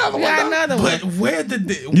another one. But where did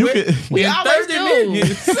we always 30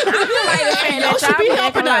 minutes. I feel like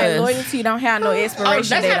helping us. Loyalty don't have no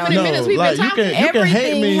expiration date on it.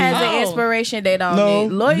 Everything has an expiration date on it.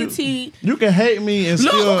 Loyalty. You can hate me and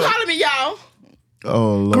still. Look who calling me, y'all.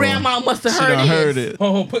 Oh, Lord. Grandma must have heard it.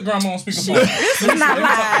 Oh, put grandma on speakerphone. This is not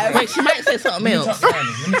live. Wait, she might say something else.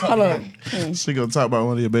 Hello. She gonna talk about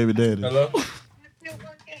one of your baby daddies. Hello.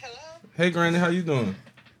 Hey, Granny, how you doing?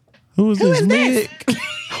 Who is Nick?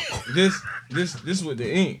 This with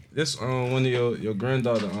the ink. This one of your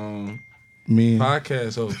granddaughter me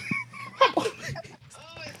podcast host. Oh, is that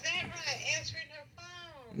right? Answering her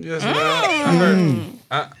phone. Yes, ma'am.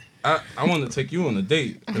 I want to take you on a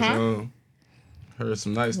date. Heard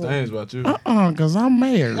some nice things about you. Cause I'm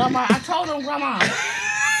married. Grandma, I told him,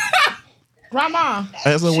 Grandma.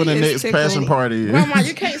 That's when the next passion party is. Grandma,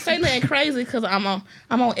 you can't say nothing crazy because I'm on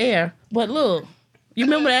air. But look, you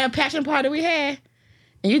remember that passion party we had?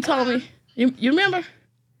 And you told me, you remember?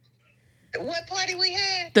 What party we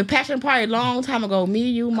had? The passion party a long time ago. Me,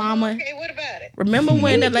 you, Mama. Okay, what about it? Remember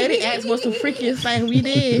when that lady asked what's the freakiest thing we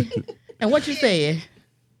did? And what you said?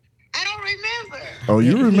 I don't remember. Oh,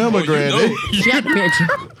 you remember, Granny? Jack mentioned.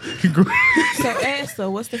 So ask her,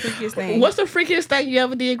 what's the freakiest thing? What's the freakiest thing you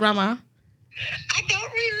ever did, Grandma? I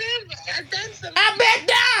don't remember. I've done something. I bet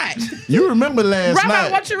not. You remember last Grandma,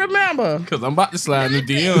 night. what you remember? Because I'm about to slide in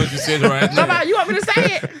the DMs you said right now. Grandma, you want me to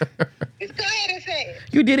say it? Go ahead and say it.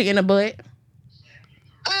 You did it in the butt.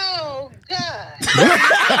 Oh,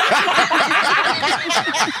 God.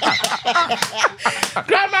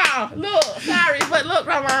 Grandma, look, sorry, but look,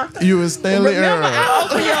 Grandma. You was Stanley Remember,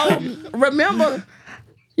 Earl. remember,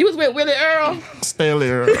 you was with Willie Earl. Stanley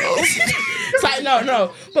Earl. It's like,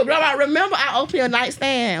 no. But Grandma, remember I opened your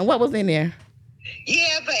nightstand. What was in there?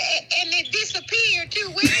 Yeah, but and it disappeared too.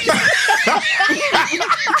 Where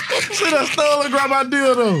Should have stolen Grandma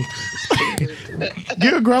dildo.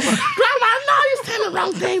 Give it, Grandma. Grandma, no, you're saying the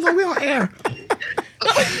wrong things when we're on air. Okay,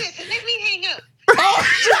 listen, let me hang up. Oh,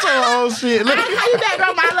 she told her old shit. I'll call you back,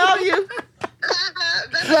 Grandma. I love you.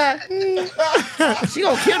 She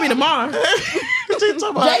gonna kill me tomorrow. Jay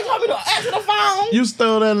told me to answer the phone. You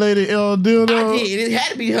stole that lady dildo. I did. It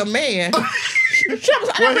had to be her man. What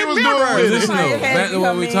he was doing with it? Delusional. Back to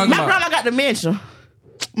what we talking My about. grandma got dementia.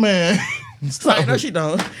 Man. It's like, no, she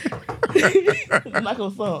don't. Knock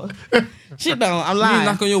on something. She don't. I'm You lying.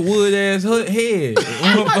 knock on your wood ass head.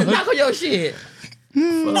 Knock on your shit. We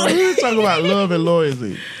talking about love and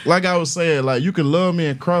loyalty. Like I was saying, like you can love me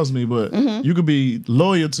and cross me, but you could be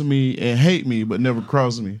loyal to me and hate me, but never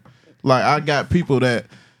cross me. Like I got people that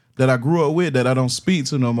I grew up with that I don't speak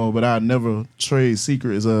to no more, but I never trade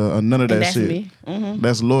secrets or none of that That's shit. me.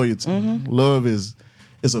 That's loyalty. Love is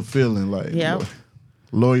a feeling. Like Yep.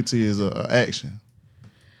 loyalty is a action.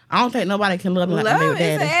 I don't think nobody can love me like my Love baby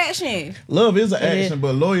is an daddy. action. Love is an is. action,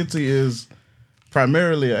 but loyalty is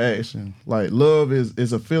primarily an action. Like love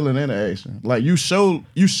is a feeling and an action. Like you show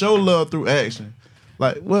love through action.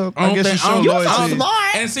 Like, well, I guess you show loyalty.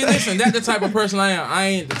 And see, listen, that's the type of person I am. I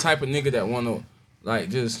ain't the type of nigga that want to, like,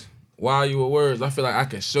 just wow you with words. I feel like I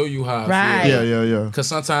can show you how I feel. Yeah. Because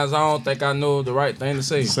sometimes I don't think I know the right thing to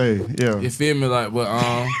say. Yeah. You feel me? Like, but,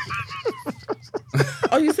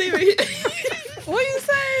 Oh, you see me? What you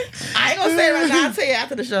say? I ain't gonna say it right now. I'll tell you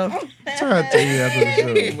after the show. Try to tell you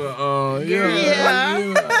after the show. but,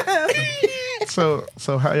 Yeah.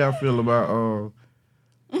 So how y'all feel about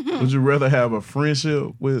would you rather have a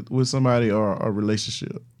friendship with somebody or a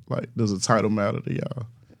relationship? Like, does a title matter to y'all?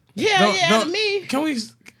 Yeah, to me. Can we get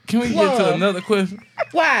to What? another question?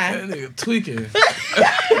 Why? That nigga tweaking.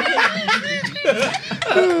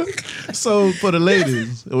 So for the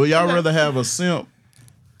ladies, would y'all rather have a simp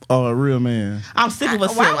or a real man? I'm sick of a Why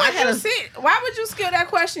simp. I would had you a Why would you skip that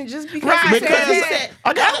question just because Right, you because said he that? said,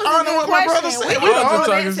 I got to honor what my brother said. We We all all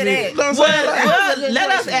talking answer shit. that. well, let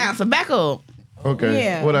us answer. Back up. Okay,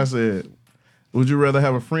 Yeah. what I said. Would you rather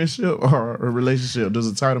have a friendship or a relationship?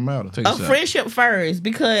 Does the title matter? Take A shot. friendship first,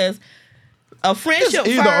 because a friendship It's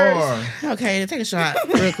either first. Okay, take a shot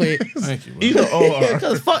real quick. Thank you, bro. Either or.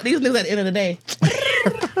 Because fuck these niggas at the end of the day.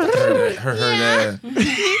 Her that.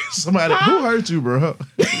 Somebody who hurt you, bro?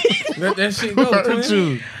 Let that shit Who go, hurt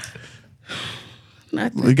twin. you?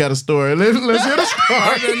 Nothing. We got a story. Let's hear the Probably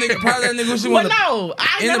story. that nigga she But want to. no,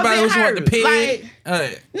 I ain't never Anybody been who she want hurt. to pig.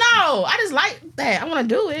 Like, no, I just like that. I want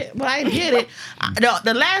to do it, but I ain't did it.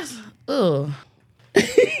 The last, ugh.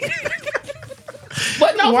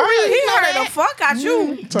 But no, for real, He you know heard the that. fuck out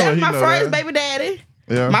you. Tell her That's he my know first that. baby daddy.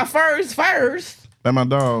 Yeah, My first. that's my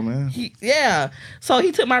dog, man. Yeah. So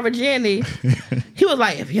he took my virginity. He was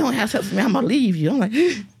like, if you don't have sex with me, I'm going to leave you. I'm like,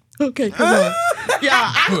 okay, come on. Yeah,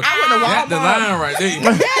 I went to Walmart. That's the line right there.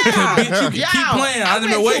 Bitch, you can keep playing. I've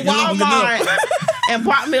been waiting long enough. And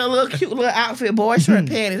bought me a little cute little outfit, boy short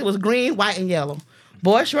panties. It was green, white, and yellow.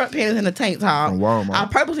 Boy short panties and a tank top. From Walmart. I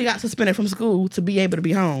purposely got suspended from school to be able to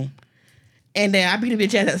be home. And then I beat a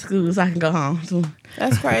bitch ass at school so I can go home. So,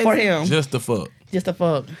 That's crazy. for him. Just the fuck. Just a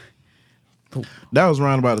fuck. That was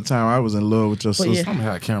around about the time I was in love with your But yeah. sister. I'm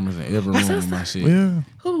gonna have cameras in every room with my shit. Yeah,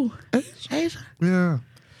 Who? Shae? yeah.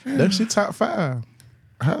 That she top 5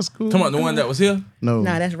 high school. Come on, the one that was here. No,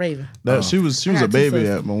 Nah, that's Raven. that she was I a got two baby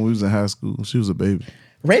sisters. when we was in high school. She was a baby.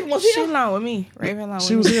 Raven was She here. along with me. Raven along with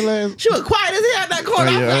She was me. here last. She was quiet as hell at that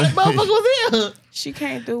corner. Oh, yeah. I thought that motherfucker was here. She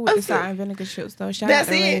came through with the salt and vinegar chips though. Shout That's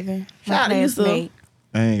out to it. Raven. My Shout out to you, sir. classmate.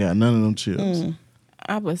 I ain't got none of them chips.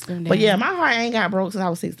 I bust them down. But yeah, my heart ain't got broke since I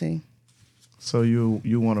was 16. So you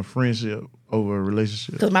want a friendship over a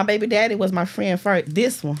relationship? Because my baby daddy was my friend first.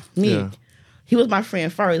 This one, me. Yeah. He was my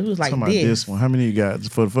friend first. He was like Talking about this. this one. How many you got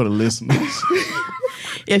for the listeners?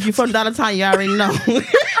 If you're from Dollar Town, you already know.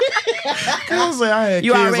 I say I had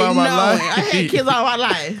You kids already all know. my life. I had kids all my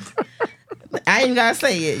life. I ain't even gotta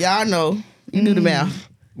say it. Y'all know. You do the math.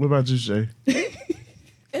 What about you, Shae?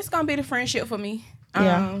 it's gonna be the friendship for me.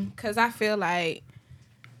 Yeah. Cause I feel like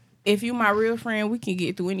if you my real friend, we can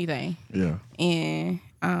get through anything. Yeah. And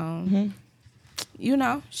you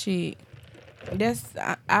know, shit. That's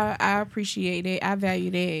I appreciate it. I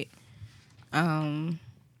value that.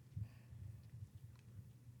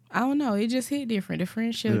 I don't know. It just hit different. The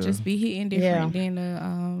friendship Yeah. just be hitting different than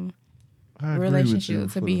the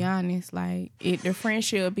relationship, to be honest. Like, the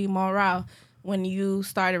friendship be more raw. When you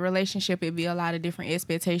start a relationship, it be a lot of different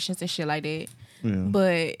expectations and shit like that. Yeah.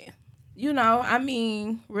 But, you know, I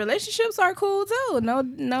mean, relationships are cool too.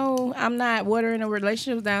 No, I'm not watering a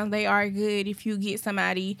relationship down. They are good if you get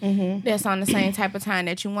somebody that's on the same type of time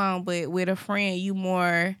that you want. But with a friend, you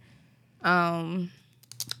more, I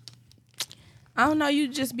don't know, you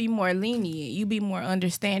just be more lenient. You be more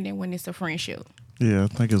understanding when it's a friendship. Yeah, I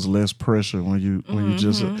think it's less pressure when you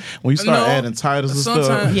just when you start adding titles and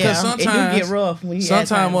stuff. Yeah, sometimes it do get rough when you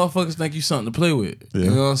sometimes motherfuckers think you something to play with. Yeah. You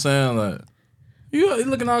know what I'm saying? Like, you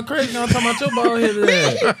looking all crazy now talking about your bald head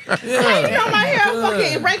today. I ain't on my hair,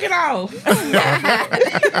 fucking break it off.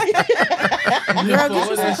 Girl, get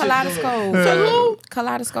you some kaleidoscope. So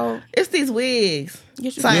Kaleidoscope. it's these wigs. Get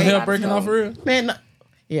you Your some Your hair breaking off kaleidoscope. for real? Man,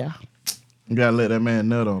 yeah, You gotta let that man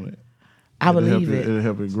nut on it. I believe it. It'll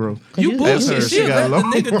help it grow. You That's her. bullshit. She Shit, got let the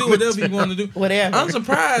low. nigga do whatever you want to do. Whatever. I'm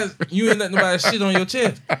surprised you ain't letting nobody shit on your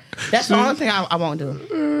chest. That's the only thing I won't do.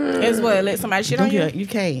 It's what? Let somebody shit on you? You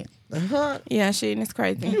can't. Yeah, shit, it's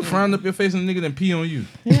crazy. You frown up your face and the nigga then pee on you.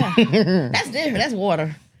 Yeah, that's different. That's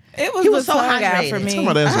water. It was, He was the so tongue out for hydrated. me. Talking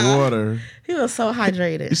about that's water. He was so You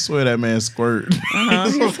hydrated. swear that man squirt.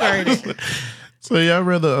 He squirted. So y'all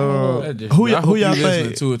rather who I hope y'all you listening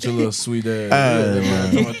think to it, your little sweet ass. Man,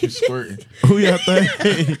 talking about you squirting.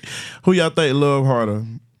 who y'all think love harder,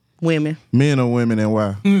 Women. men or women, and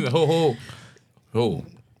why? Ho.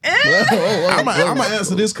 I'm gonna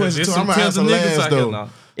answer this question too. I'm gonna answer last though.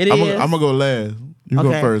 It is. I'm gonna go last. You go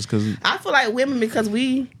Okay. first because I feel like women because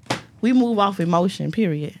we move off emotion.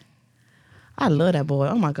 Period. I love that boy.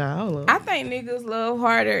 Oh my god. I think niggas love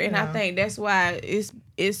harder, and I think that's why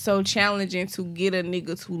it's so challenging to get a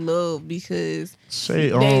nigga to love because Shae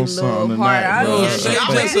they on love something hard. tonight, bro. Yeah, She Shae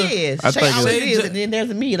always just- is. I She think always it's- is. And then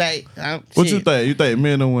there's me. Like, What shit. you think? You think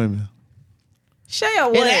men or women? Shay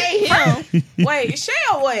or It what? ain't him. Wait, Shay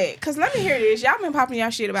or what? Cause let me hear this. Y'all been popping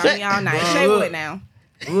y'all shit about me all night. Bro, Shay look. what now?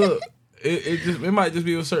 Look, it might just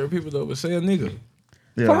be with certain people though, but say a nigga.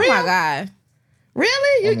 Yeah. For Oh real? my god.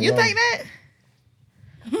 Really? You think that?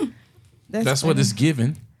 That's what it's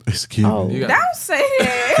given. It's cute. Oh. You got- Don't say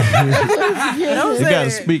that. Don't You say gotta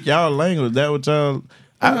that. speak y'all language. That what y'all.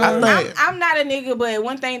 I think. I'm not a nigga, but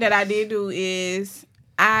one thing that I did do is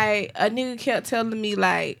a nigga kept telling me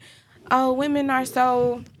like, oh, women are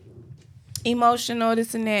so emotional,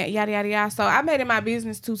 this and that, yada yada yada. So I made it my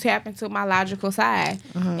business to tap into my logical side.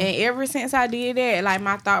 And ever since I did that, like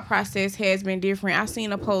my thought process has been different. I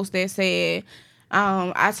seen a post that said,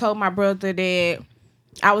 I told my brother that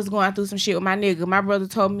I was going through some shit with my nigga. My brother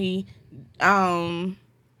told me, don't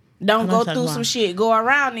go through some shit, go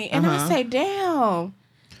around it. And I say, damn,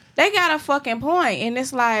 they got a fucking point. And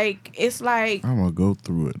it's like I'm gonna go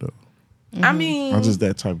through it though. I mean, I'm just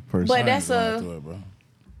that type of person. but that's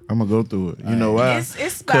I'm gonna go through it. You know why?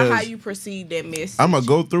 it's about how you perceive that message. I'm gonna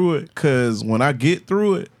go through it because when I get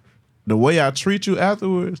through it, the way I treat you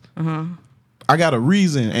afterwards, I got a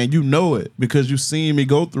reason, and you know it because you seen me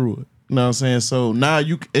go through it. You know what I'm saying? So now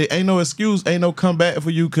it ain't no excuse, ain't no comeback for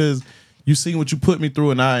you because you seen what you put me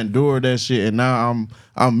through, and I endured that shit, and now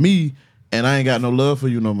I'm me, and I ain't got no love for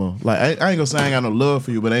you no more. Like I ain't gonna say I ain't got no love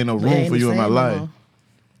for you, but ain't no room for you in my life.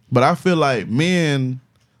 But I feel like men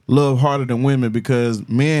love harder than women because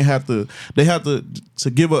men have to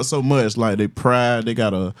give up so much. Like they pride, they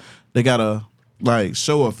gotta like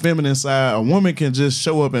show a feminine side. A woman can just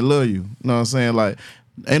show up and love you. You know what I'm saying? Like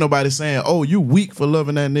ain't nobody saying, oh, you weak for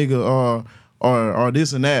loving that nigga or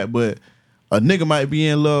this and that. But a nigga might be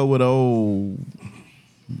in love with an old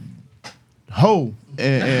hoe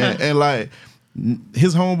and like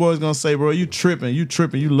his homeboy's gonna say, bro, you tripping, you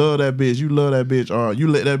love that bitch, or you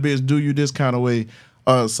let that bitch do you this kind of way.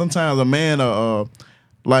 Sometimes a man,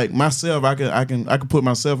 like myself, I can put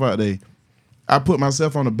myself out there. I put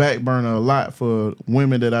myself on the back burner a lot for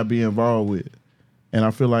women that I be involved with, and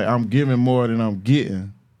I feel like I'm giving more than I'm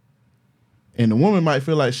getting. And the woman might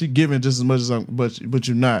feel like she giving just as much as but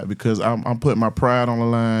you're not, because I'm putting my pride on the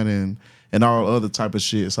line and all other type of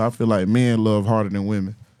shit. So I feel like men love harder than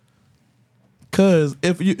women. Cause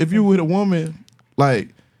if you with a woman, like,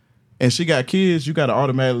 and she got kids, you gotta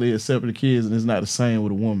automatically accept the kids, and it's not the same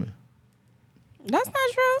with a woman. That's not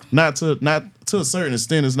true. Not to a certain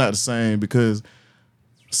extent, it's not the same because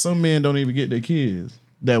some men don't even get their kids.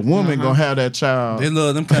 That woman gonna have that child. They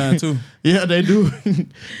love them kind too. Yeah, they do.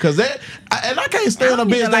 Cause I can't stand a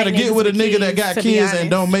bitch that'll get with a nigga that got kids and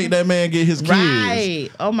don't make that man get his kids. Right.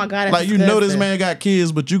 Oh my God. That's Like, you know this man got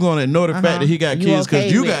kids, but you gonna ignore the fact that he got kids because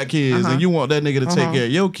okay you with got kids and you want that nigga to take care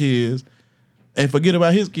of your kids and forget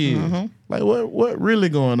about his kids. Like, what really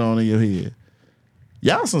going on in your head?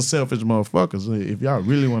 Y'all some selfish motherfuckers if y'all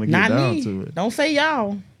really want to get down to it. Don't say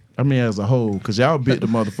y'all. I mean, as a whole, because y'all bit the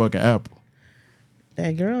motherfucking apple.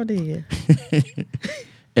 That girl did.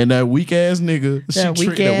 And that weak ass nigga, That she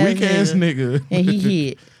tricked that weak ass nigga. And he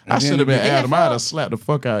hit. I should have been They Adam. had I'd have slapped the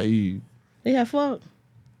fuck out of Eve. They had fuck.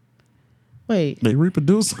 Wait. They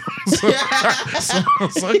reproduce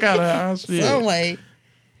some kind of shit. Some way.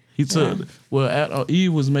 He took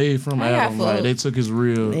Eve was made from Adam. Like fucked. they took his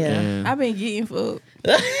rib. Yeah. And I've been getting fucked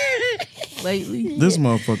lately. this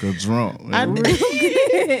motherfucker drunk. Man.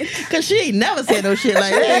 Cause she ain't never said no shit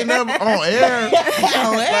like They that. ain't never on air.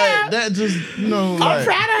 On air? Like, that just I'm like,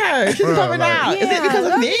 proud of her. She's Bruh, coming like- out. Is it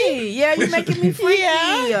because of me? Yeah, you making me freaky.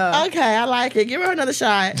 Yeah. Okay, I like it. Give her another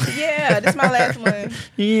shot. Yeah, this my last one.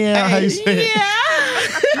 yeah, how you say it?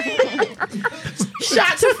 Yeah.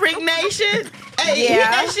 Shot to Freak Nation. Hey, Yeah.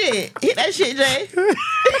 hit that shit. Hit that shit, Jay.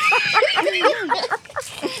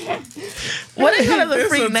 What the hell is a It's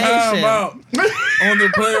Freak a time Nation? out on the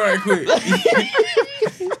play right quick.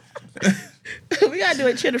 We gotta do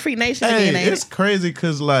a Chill the Freak Nation Hey, again, ain't it's it? crazy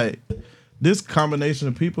because like this combination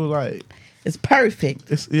of people, like It's perfect.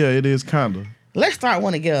 it is kinda. Let's start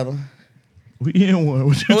one together. We in one.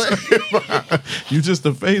 What you talking about? You just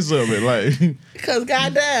the face of it, like. Cause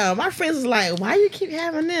goddamn, my friends was like, "Why you keep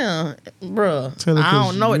having them, bruh?" Tell her I 'cause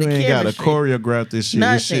don't know what you the ain't got to chemistry. choreograph this shit.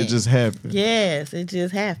 This Nothing. shit just happened. Yes, it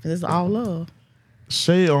just happened. It's all love.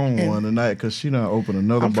 Shae on one tonight because she done opened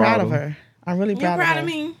another I'm bottle. proud of her. I'm really proud, proud of of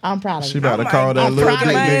her. me? I'm proud of She her. about to call that I'm little proud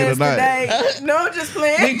dick of nigga tonight. No, I'm just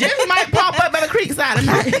playing. We just might pop up at the creek side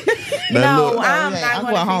tonight. That No, little, I'm yeah, not I'm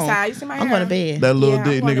going going to home. freestyle. You see my I'm hair? going to bed. that little Yeah,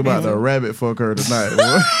 dick I'm nigga gonna about be- to rabbit fuck her tonight.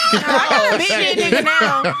 I got a big dick nigga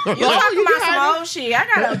now. You talking you about heard some old shit. I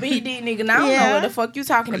got a big dick nigga now. I don't Yeah. know what the fuck you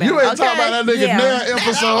talking about. You ain't talking about that nigga Yeah. now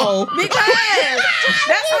episode. Because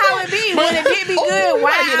that's how it be. When it get me Oh, good, you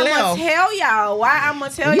why might get I'ma left. tell y'all? Why I'ma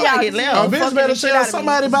tell You might y'all? get this left. nigga A bitch fucking better the shit tell out of me?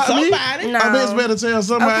 somebody about Somebody. me. No. A bitch better tell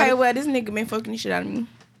somebody. Okay, well, this nigga been fucking the shit out of me.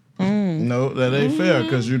 No, that ain't fair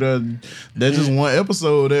because you done. That's just one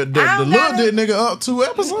episode. That I the don't little gotta- dick nigga up 2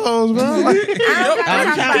 episodes, bro. Like, I don't gotta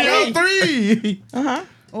talk about he that. up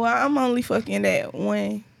 3. Well, I'm only fucking that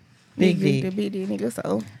one Big nigga, dick. the big dick nigga.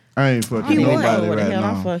 So I ain't fucking He won. nobody What the right hell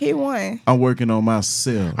I'm now. fucking? he won. I'm working on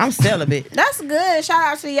myself. I'm celibate. That's good. Shout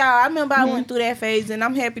out to y'all. I remember I went through that phase, and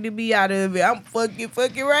I'm happy to be out of it. I'm fucking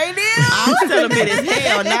right now. I'm celibate as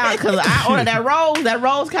hell now because I ordered that rose. That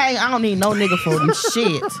rose came. I don't need no nigga for them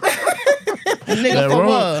shit. Nigga That for rose,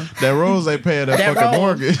 what? that rose ain't paying that That fucking rose.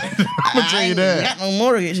 mortgage. I'm gonna tell I you ain't that. got no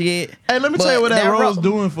mortgage yet. Hey, let me But tell you what that rose ro-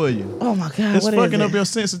 doing for you. Oh my god, It's what fucking is up it? your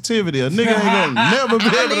sensitivity. A nigga ain't gonna never be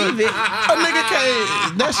able leave to. it. A nigga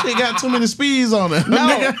can't. That shit got too many speeds on it. No,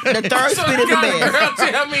 the third speed is the best. Girl,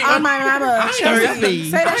 tell me. Oh my mama. Third speed.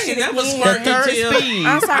 Say that I shit ain't never again. squirt The third until. speed.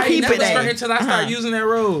 I'm sorry, Keep Never it squirt there. until I start using that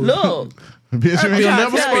rose. Look, Bitch, you ain't gonna trying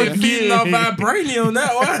never to tell squirt you. Feeding off again. vibranium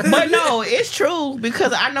that one. but no, it's true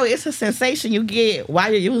because I know it's a sensation you get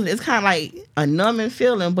while you're using it. It's kind of like a numbing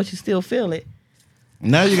feeling, but you still feel it.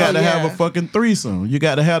 Now you got to have yeah. a fucking threesome. You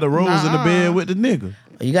got to have the rose in the bed with the nigga.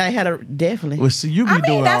 You gotta have a definitely. Well, see, you be I mean,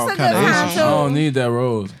 doing that's all a kind good of time, extra too. I don't need that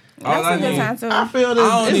rose. All That's I a good need. time too. I feel I don't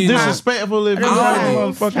that it's need no- disrespectful if you I got a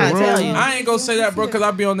don't- motherfucking trying to tell rose. you. I ain't gonna say that, bro, because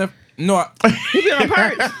I be on that. No, You be on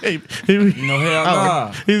perks. no hell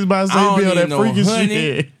nah. He's about to say I he don't be on need that no freaky honey.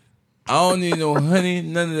 shit. I don't need no honey,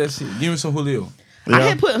 none of that shit. Give me some Julio. I Yeah.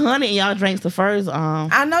 had put honey in y'all drinks the first.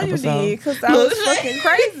 I know you episode. did because I was fucking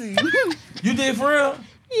crazy. You did for real?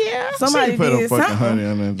 Yeah, Somebody She put a did fucking something. honey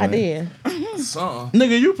on that I drink. did. Something.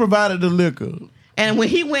 Nigga, you provided the liquor. And when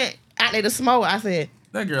he went out there to smoke, I said,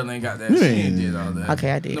 That girl ain't got that. You She ain't- ain't did all that.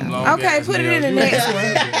 "Okay, I did." Them long Okay, ass put it in nails. the next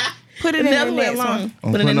one. Put it in Never the went next long. one. I'm Put it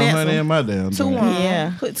in putting the no next honey one. in my damn 2 drink. on.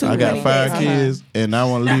 Yeah. Put 2 I got in 5 there. kids, and I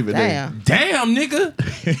want to leave it there. Damn. Damn,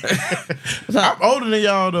 nigga. I'm older than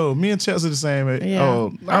y'all, though. Me and Chelsea the same age. Yeah.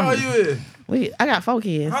 Oh, How old you is? I got 4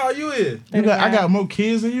 kids. How old you is? I got more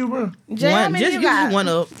kids than you, bro. Jay, how One, many just you you got? one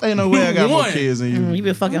up. Ain't no way I got more One. kids than you. You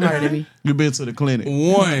been fucking harder than me. You been to the clinic.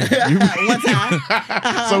 One. One time.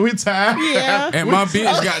 So we tied. Yeah. And my bitch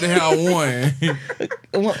got to have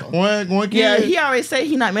one. One One kid. Yeah, he always say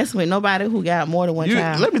he not messing with nobody who got more than one You-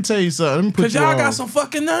 child. let me tell you something. Let me put Cause you y'all on. got some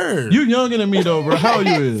fucking nerve. You younger than me though, bro. How old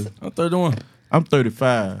you is? I'm 31. I'm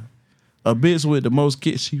 35. A bitch with the most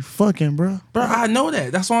kids, she fucking, bro. Bro, I know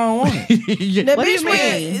that. That's why I don't want it. The What do you bitch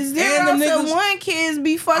mean? with And 0 them to niggas- 1 kids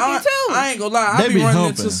be fucking I too. ain't gonna lie. I They be be running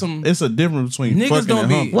humping. into some It's a difference between Niggas fucking don't and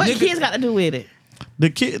be- humping. What Nigga- kids got to do with it?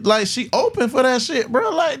 The kid, like, she open for that shit,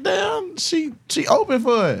 bro. Like, damn, she open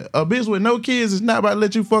for it. A bitch with no kids is not about to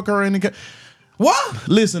let you fuck her in the. What?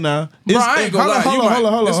 Listen now. Bro, I ain't gonna lie. Hold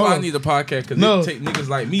on. That's why I need a podcast, because it take niggas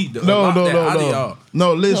like me to unlock that out of y'all.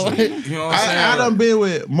 No, listen. You know what I'm saying? I done been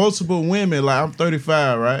with multiple women. Like, I'm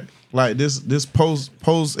 35, right? Like, this post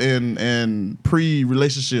and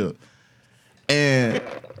pre-relationship. And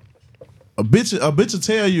a bitch will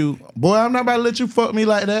tell you, boy, I'm not about to let you fuck me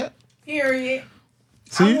like that. Period.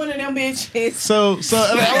 See? I'm one of them bitches. So that's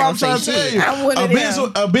what I'm trying to tell you. I'm one of them.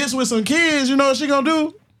 A bitch with some kids, you know what she gonna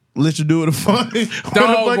do? Let you do it funny. What the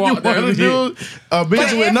fuck you want to do? A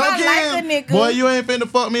bitch with no kids, boy, you ain't finna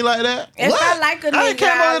fuck me like that. If I like a nigga, I ain't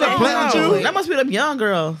came over to play with you. That must be them young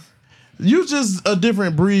girls. You just a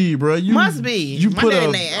different breed, bro. You must be. You put a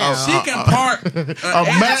she can park a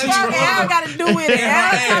mattress. Al got to do with it.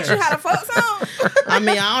 Al taught you how to fuck some. I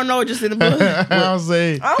mean, I don't know, just in the book. I'll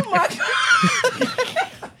say. Oh my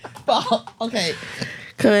god. Okay.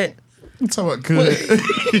 Cut. I'm talking about cut.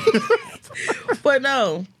 But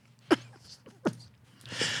no.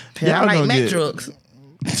 I like Mack trucks.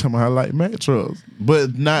 Talking about I like Mack trucks,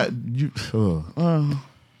 but not you.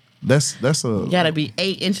 That's a. You gotta be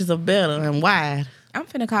 8 inches or better and wide. I'm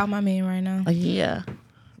finna call my man right now. Yeah.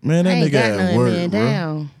 Man, that nigga at work, bro.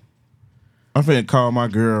 Down. I'm finna call my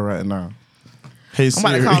girl right now. Hey, I'm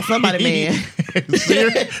about to call somebody, man.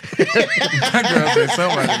 Siri? That girl said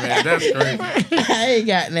somebody, man. That's crazy. I ain't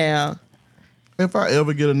got now. If I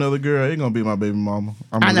ever get another girl, it gonna be my baby mama.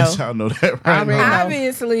 I'm gonna let y'all know that right now.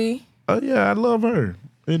 Obviously. Oh yeah, I love her.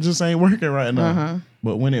 It just ain't working right now.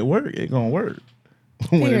 But when it work, it gonna work.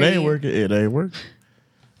 When it ain't working, it ain't working.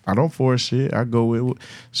 I don't force shit. I go with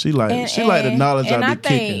she like the knowledge I be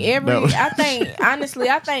kicking. Honestly,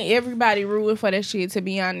 I think everybody rooting for that shit, to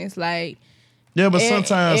be honest. Like, yeah, but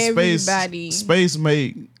sometimes space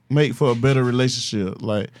make for a better relationship.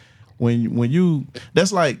 Like when you,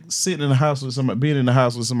 that's like sitting in the house with somebody, being in the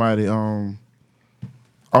house with somebody all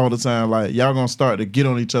the time. Like, y'all gonna start to get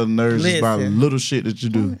on each other's nerves just by little shit that you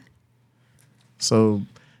do. So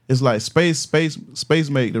it's like space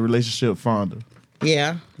make the relationship fonder.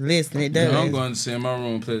 Yeah, listen, it does. Yeah, I'm going to sit in my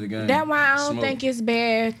room and play the game. That's why I don't think it's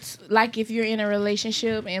bad. Like, if you're in a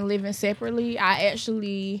relationship and living separately, I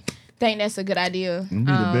actually think that's a good idea. It'd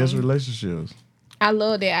be the best relationships. I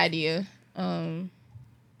love that idea. I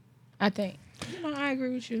think, I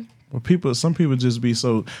agree with you. But some people just be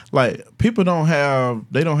so, like, people don't have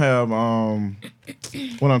what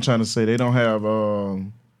I'm trying to say, they don't have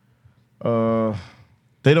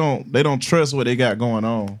they don't trust what they got going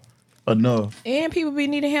on enough. And people be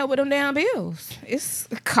needing help with them damn bills. It's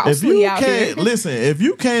costly out here. Listen, if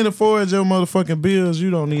you can't afford your motherfucking bills, you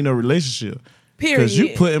don't need no relationship. Period. Because you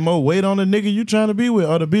putting more weight on the nigga you trying to be with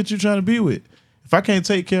or the bitch you trying to be with. If I can't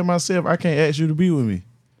take care of myself, I can't ask you to be with me.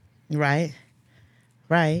 Right,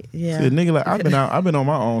 yeah. See, nigga, like, I've been on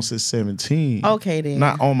my own since 17. Okay, then.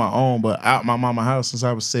 Not on my own, but out my mama's house since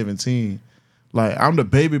I was 17. Like, I'm the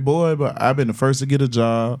baby boy, but I've been the first to get a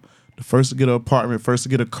job, the first to get an apartment, first to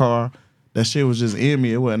get a car. That shit was just in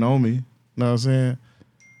me. It wasn't on me. You know what I'm saying?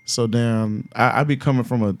 So damn, I be coming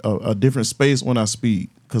from a different space when I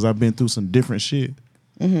speak, because I've been through some different shit.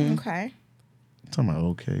 Mm-hmm. Okay. I'm talking about,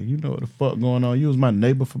 okay, you know what the fuck going on. You was my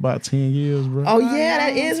neighbor for about 10 years, bro. Oh, yeah,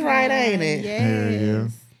 that is right, ain't it? Yes. Yeah.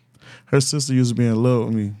 Her sister used to be in love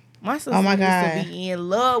with me. My sister used to be in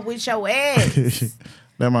love with your ass.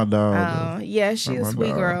 That my dog. Yeah, she a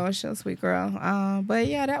sweet girl. She a sweet girl. But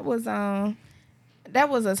yeah, that was a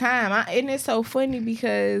time. And it's so funny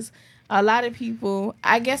because a lot of people,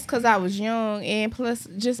 I guess because I was young and plus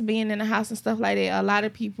just being in the house and stuff like that, a lot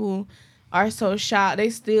of people are so shocked. They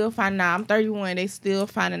still find out. I'm 31. They still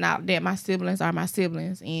finding out that my siblings are my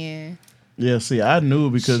siblings. And yeah, see, I knew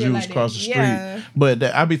because you was across the street. Yeah. But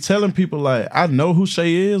I be telling people, like, I know who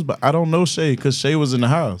Shae is, but I don't know Shae because Shae was in the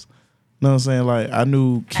house. You know what I'm saying? Like, I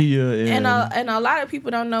knew Kia and a lot of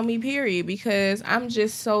people don't know me, period, because I'm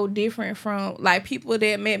just so different from, like, people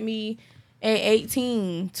that met me at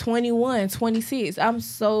 18, 21, 26. I'm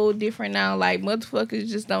so different now. Like, motherfuckers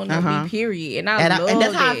just don't know me, period. And I love and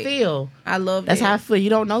that's that. how I feel. I love that's that. how I feel.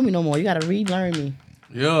 You don't know me no more. You got to relearn me.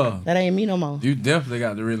 Yeah. That ain't me no more. You definitely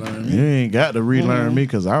got to relearn me. You ain't got to relearn me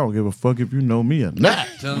because I don't give a fuck if you know me or not.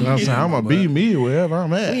 You know what I'm saying? I'm going to be me wherever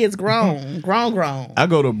I'm at. We is grown. grown. I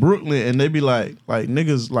go to Brooklyn and they be like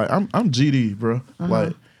niggas, like, I'm GD, bro.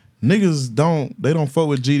 Like, niggas don't fuck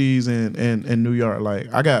with GDs in New York.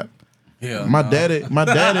 Like, I got my daddy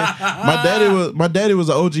was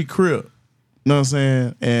an OG Crip. You know what I'm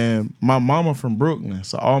saying? And my mama from Brooklyn.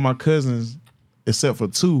 So all my cousins, except for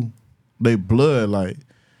 2, they blood, like,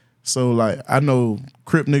 so, like, I know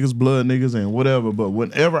Crip niggas, blood niggas, and whatever, but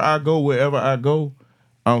whenever I go, wherever I go,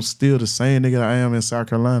 I'm still the same nigga I am in South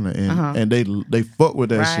Carolina, and they fuck with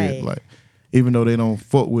that shit. Like, even though they don't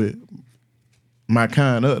fuck with my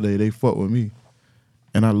kind up there, they fuck with me.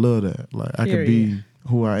 And I love that. Like, I could be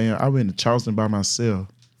who I am. I went to Charleston by myself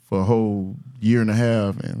for a whole year and a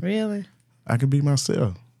half. And really? I could be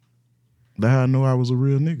myself. That's how I know I was a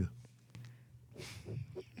real nigga.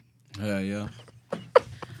 Yeah.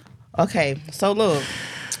 Okay, so look,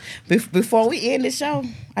 before we end the show,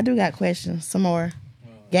 I do got questions, some more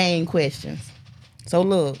game questions. So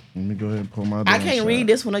look, let me go ahead and pull my. I can't read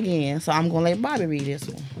this one again, so I'm gonna let Bobby read this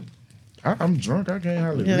one. I'm drunk. I can't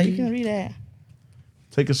hardly read. Yeah, you can read that.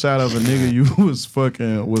 Take a shot of a nigga you was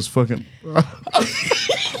fucking.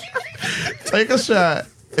 Take a shot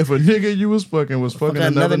if a nigga you was fucking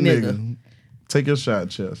another nigga. Take your shot,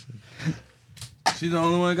 Chelsea. She the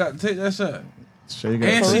only one got to take that shot.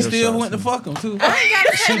 And she still went to fuck him too. I ain't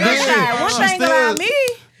gotta take that shot. One thing about me.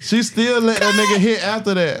 She still let that nigga hit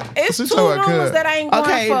after that. It's two rules that I ain't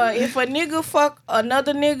going for. If a nigga fuck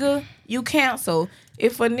another nigga, you cancel.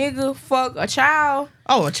 If a nigga fuck a child,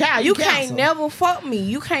 a child, you can't never fuck me.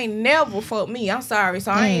 You can't never fuck me. I'm sorry,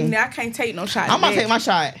 so I can't take no shot. I'm gonna take my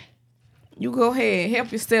shot. You go ahead,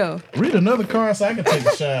 help yourself. Read another card so I can take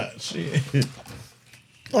a shot. Shit.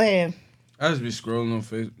 Go ahead. I just be scrolling on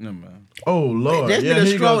Facebook. Never mind. Oh Lord, that's been a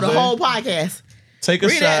scroll the whole podcast. Take a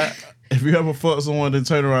shot. If you ever fuck someone, then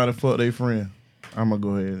turn around and fuck their friend. I'm gonna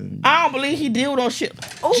go ahead and. I don't believe he deal on shit.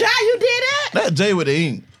 Jayy, you did that? That Jayy Wit Da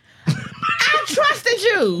Ink. I trusted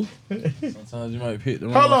you. Sometimes you might pick the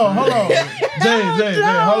wrong. Hold on. Jay,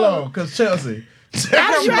 hold on. Cause Chelsea.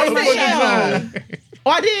 I trusted you. Oh,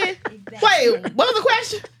 I did? Wait, what was the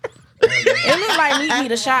question? It looked like we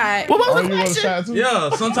need a shot. What was the question? Yeah,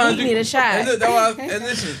 sometimes you need a shot.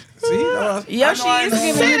 Listen, see? Yoshi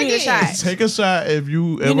is giving you a shot. Take a shot if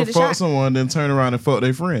you ever fuck someone, then turn around and fuck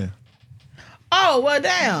their friend. Oh, well,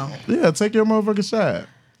 damn. Yeah, take your motherfucking shot.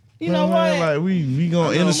 You know what? Like, we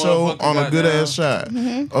gonna end the show on a good ass shot.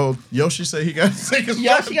 Mm-hmm. Oh, Yoshi said he gotta take a shot.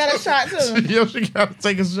 Yoshi got a shot too. Yoshi gotta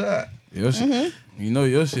take a shot. Yoshi. Mm-hmm. You know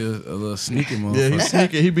Yoshi is a little sneaky motherfucker. Yeah, he's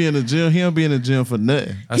sneaky. He be in the gym. He don't be in the gym for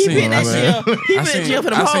nothing. He be in the gym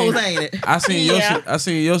for the hoes, ain't it? I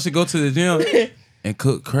seen Yoshi go to the gym and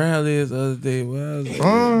cook crab legs the other day. I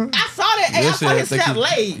saw that. Hey, I saw his snap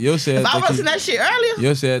late. If I wasn't that shit earlier.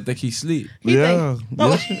 Yoshi think he sleep. Yeah.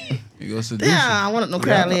 He goes seduce you. Yeah, I wanted no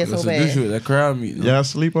crab legs so bad. Seduce you with that crab meat. Y'all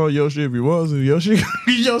sleep on Yoshi if you want to. Yoshi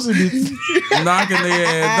be knocking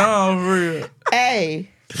their ass down for real. Hey.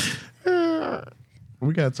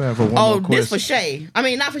 We got time for one more question. Oh, this for Shae. I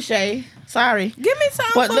mean, not for Shae. Sorry. Give me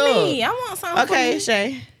something for me. I want something for me. Okay,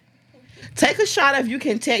 Shae. Take a shot if you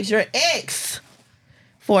can text your ex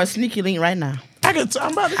for a sneaky link right now. I can't take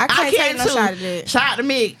no shot of that. Shout out to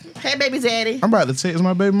me. Hey, baby daddy. I'm about to text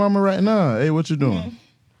my baby mama right now. Hey, what you doing? Mm-hmm.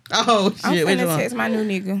 Oh, shit. I'm finna text my new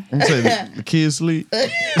nigga. I'm saying the kids sleep.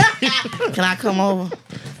 Can I come over?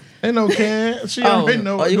 Ain't no can. She already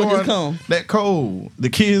know what's you going gonna just come? That cold. The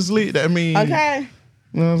kids sleep. That means. Okay.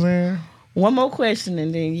 You know what I'm saying? One more question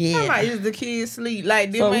and then I might use the kids sleep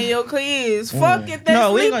like them and your kids. Fuck if they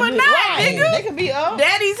sleep or not, nigga. They can be up.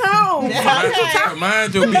 Daddy's home.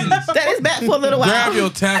 Mind your business. Daddy's back for a little while. Grab your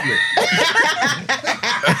tablet.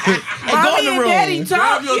 And go in the room. Daddy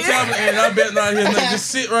grab your tablet and I bet not hear nothing. Just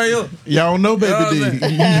sit right here. Y'all know baby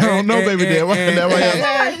D. Y'all know baby D.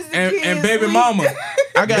 And baby mama.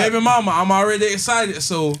 Baby mama, I'm already excited.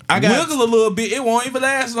 So wiggle a little bit. It won't even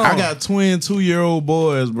last long. I got twin 2-year-old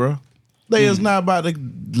boys, bro. They is not about to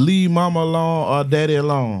leave mama alone or daddy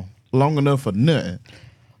alone long enough for nothing.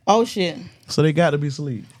 Oh, shit. So they got to be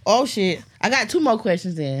asleep. Oh, shit. I got 2 more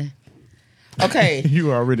questions then. Okay.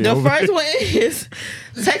 You already The over. first one is,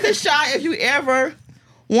 take a shot if you ever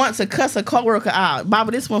want to cuss a coworker out.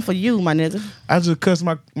 Bobby, this one for you, my nigga. I just cussed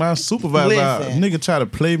my supervisor out. Nigga try to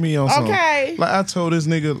play me on something. Okay. Like I told this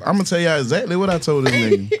nigga, I'm going to tell y'all exactly what I told this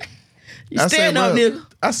nigga. You stand up, nigga.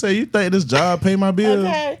 I say, you think this job pay my bills?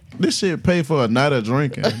 Okay. This shit pay for a night of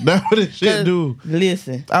drinking. That's what this shit do.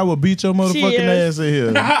 Listen. I will beat your motherfucking ass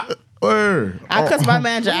in here. Word. I cussed my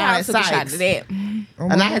manager out at Sykes. And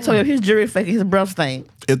I had told him his jury fake, his breath stink.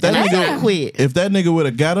 If that nigga would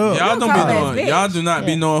have got up. Y'all do not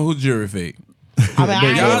be knowing who jury fake.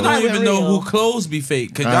 Y'all don't even know who clothes be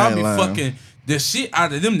fake. Cause y'all be fucking the shit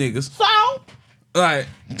out of them niggas. So? Like,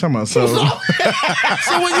 talking about so. So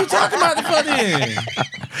when you talking about the fucking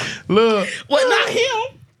look. Well, not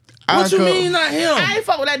him. What you mean not him? I ain't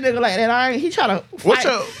fuck with that nigga like that. He try to fight.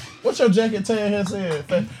 What's your jacket tell here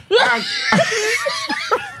said?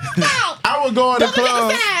 I would go in the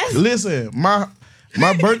club. Listen, my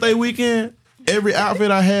birthday weekend, every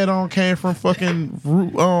outfit I had on came from fucking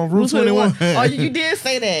Route 21. Oh, you did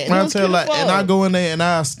say that. And I go in there and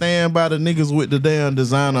I stand by the niggas with the damn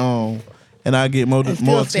designer on. and I get more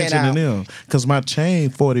attention than them. Cause my chain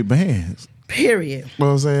 40 bands. Period. You know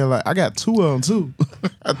what I'm saying? Like I got 2 of them too.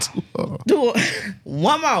 Do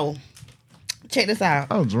one more. Check this out.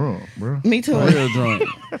 I'm drunk, bro. Me too. Real drunk.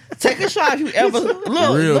 Take a shot if you ever look.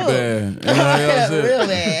 Real bad. Real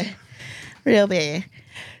bad. Real bad.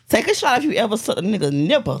 Take a shot if you ever suck a nigga's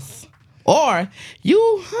nipples. Or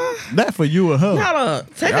you That for you or her. Hold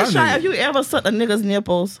up. Take a shot if you ever suck a nigga's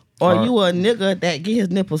nipples. Or you a nigga that get his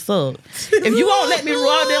nipples sucked. If you won't let me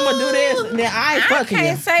rub them or do this, then I ain't fucking you. I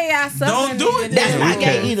can't say I suck. Don't do it. That's not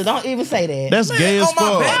gay either. Don't even say that. That's gay as fuck.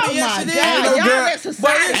 Oh my God. Y'all let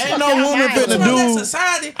society. Ain't no woman finna do.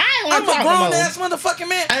 Society. I'm a grown ass motherfucking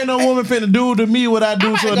man. Ain't no woman finna do to me what I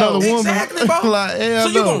do to another woman. Exactly, bro. Like, hell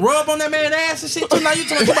so you gonna rub on that man's ass and shit too? Now you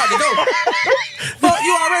about to go. Fuck,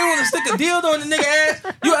 you already want to stick a dildo in the nigga ass.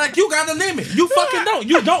 You like you got a limit. You fucking don't.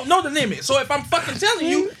 You don't know the limit. So if I'm fucking telling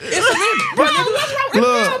you, it's a limit, bro.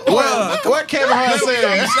 Look, what Kevin Hart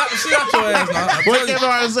said? Slap the shit out your ass, man. What Kevin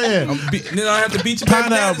Hart said? Then I have to beat your baby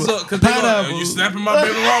daddies up because you snapping my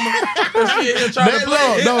baby mama. She here trying to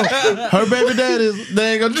play. No, her baby daddies,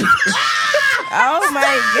 they ain't gonna. Oh my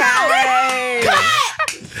God.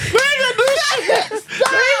 They ain't gonna do shit.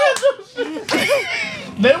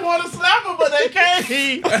 They want to slap her, but they can't. So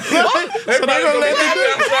they gonna let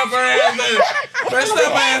her slap her ass. Let's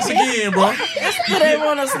slap her ass again, bro. They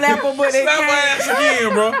want to slap her, but they slap can't. her ass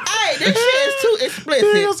again, bro. Hey, this shit is too explicit.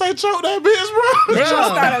 They gonna say choke that bitch, bro. They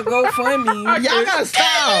just gotta go funny. Y'all gotta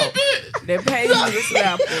stop. They pay you to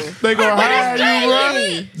slap her. They gonna hire you,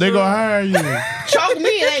 bro. They gonna hire you. Choke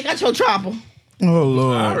me and ain't got your chopper. Oh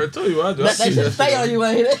Lord! I already told you I do. They should stay on you,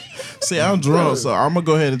 ain't it? See, I'm drunk, so I'm gonna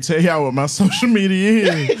go ahead and tell y'all what my social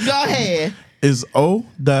media is. Go ahead. It's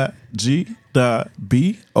O.G.B.O.B.B.Y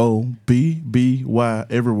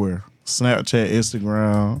everywhere. Snapchat,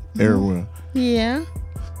 Instagram, everywhere. Yeah.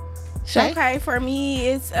 Shae? Okay, for me,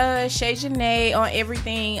 it's Shae Genee on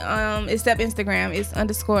everything, except Instagram. It's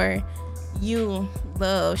 _ you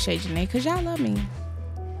love Shae Genee because y'all love me.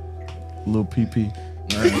 Little PP.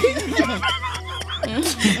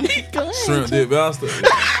 Shrimp dick bastard.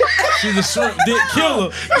 She's a shrimp dick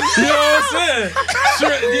killer. You know what I'm saying?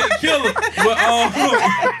 Shrimp dick killer. But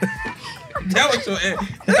that was your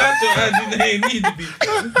IG name need to be.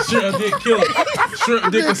 Shrimp dick killer. Shrimp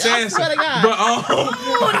dick assassin. But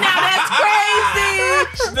now that's crazy.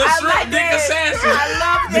 The shrimp dick assassin. I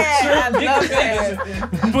love that.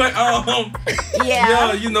 But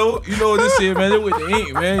yeah, you know what this is, man. They with the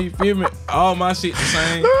ink, man. You feel me? All my shit the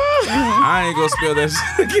same. I ain't gonna spell that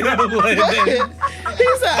shit. Get out of like that. He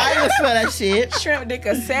said I ain't gonna spell that shit. Shrimp dick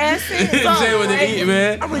assassin. Say with the ink,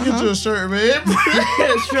 man. I'm gonna get you a shirt, man.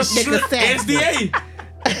 Shrimp dick assassin.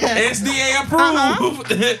 SDA approved.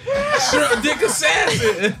 Shrimp dick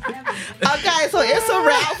assassin. Okay, so it's a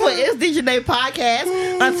wrap for It's Dijonay Podcast.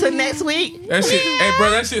 Until next week. That shit, hey bro,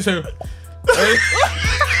 that shit. Hey.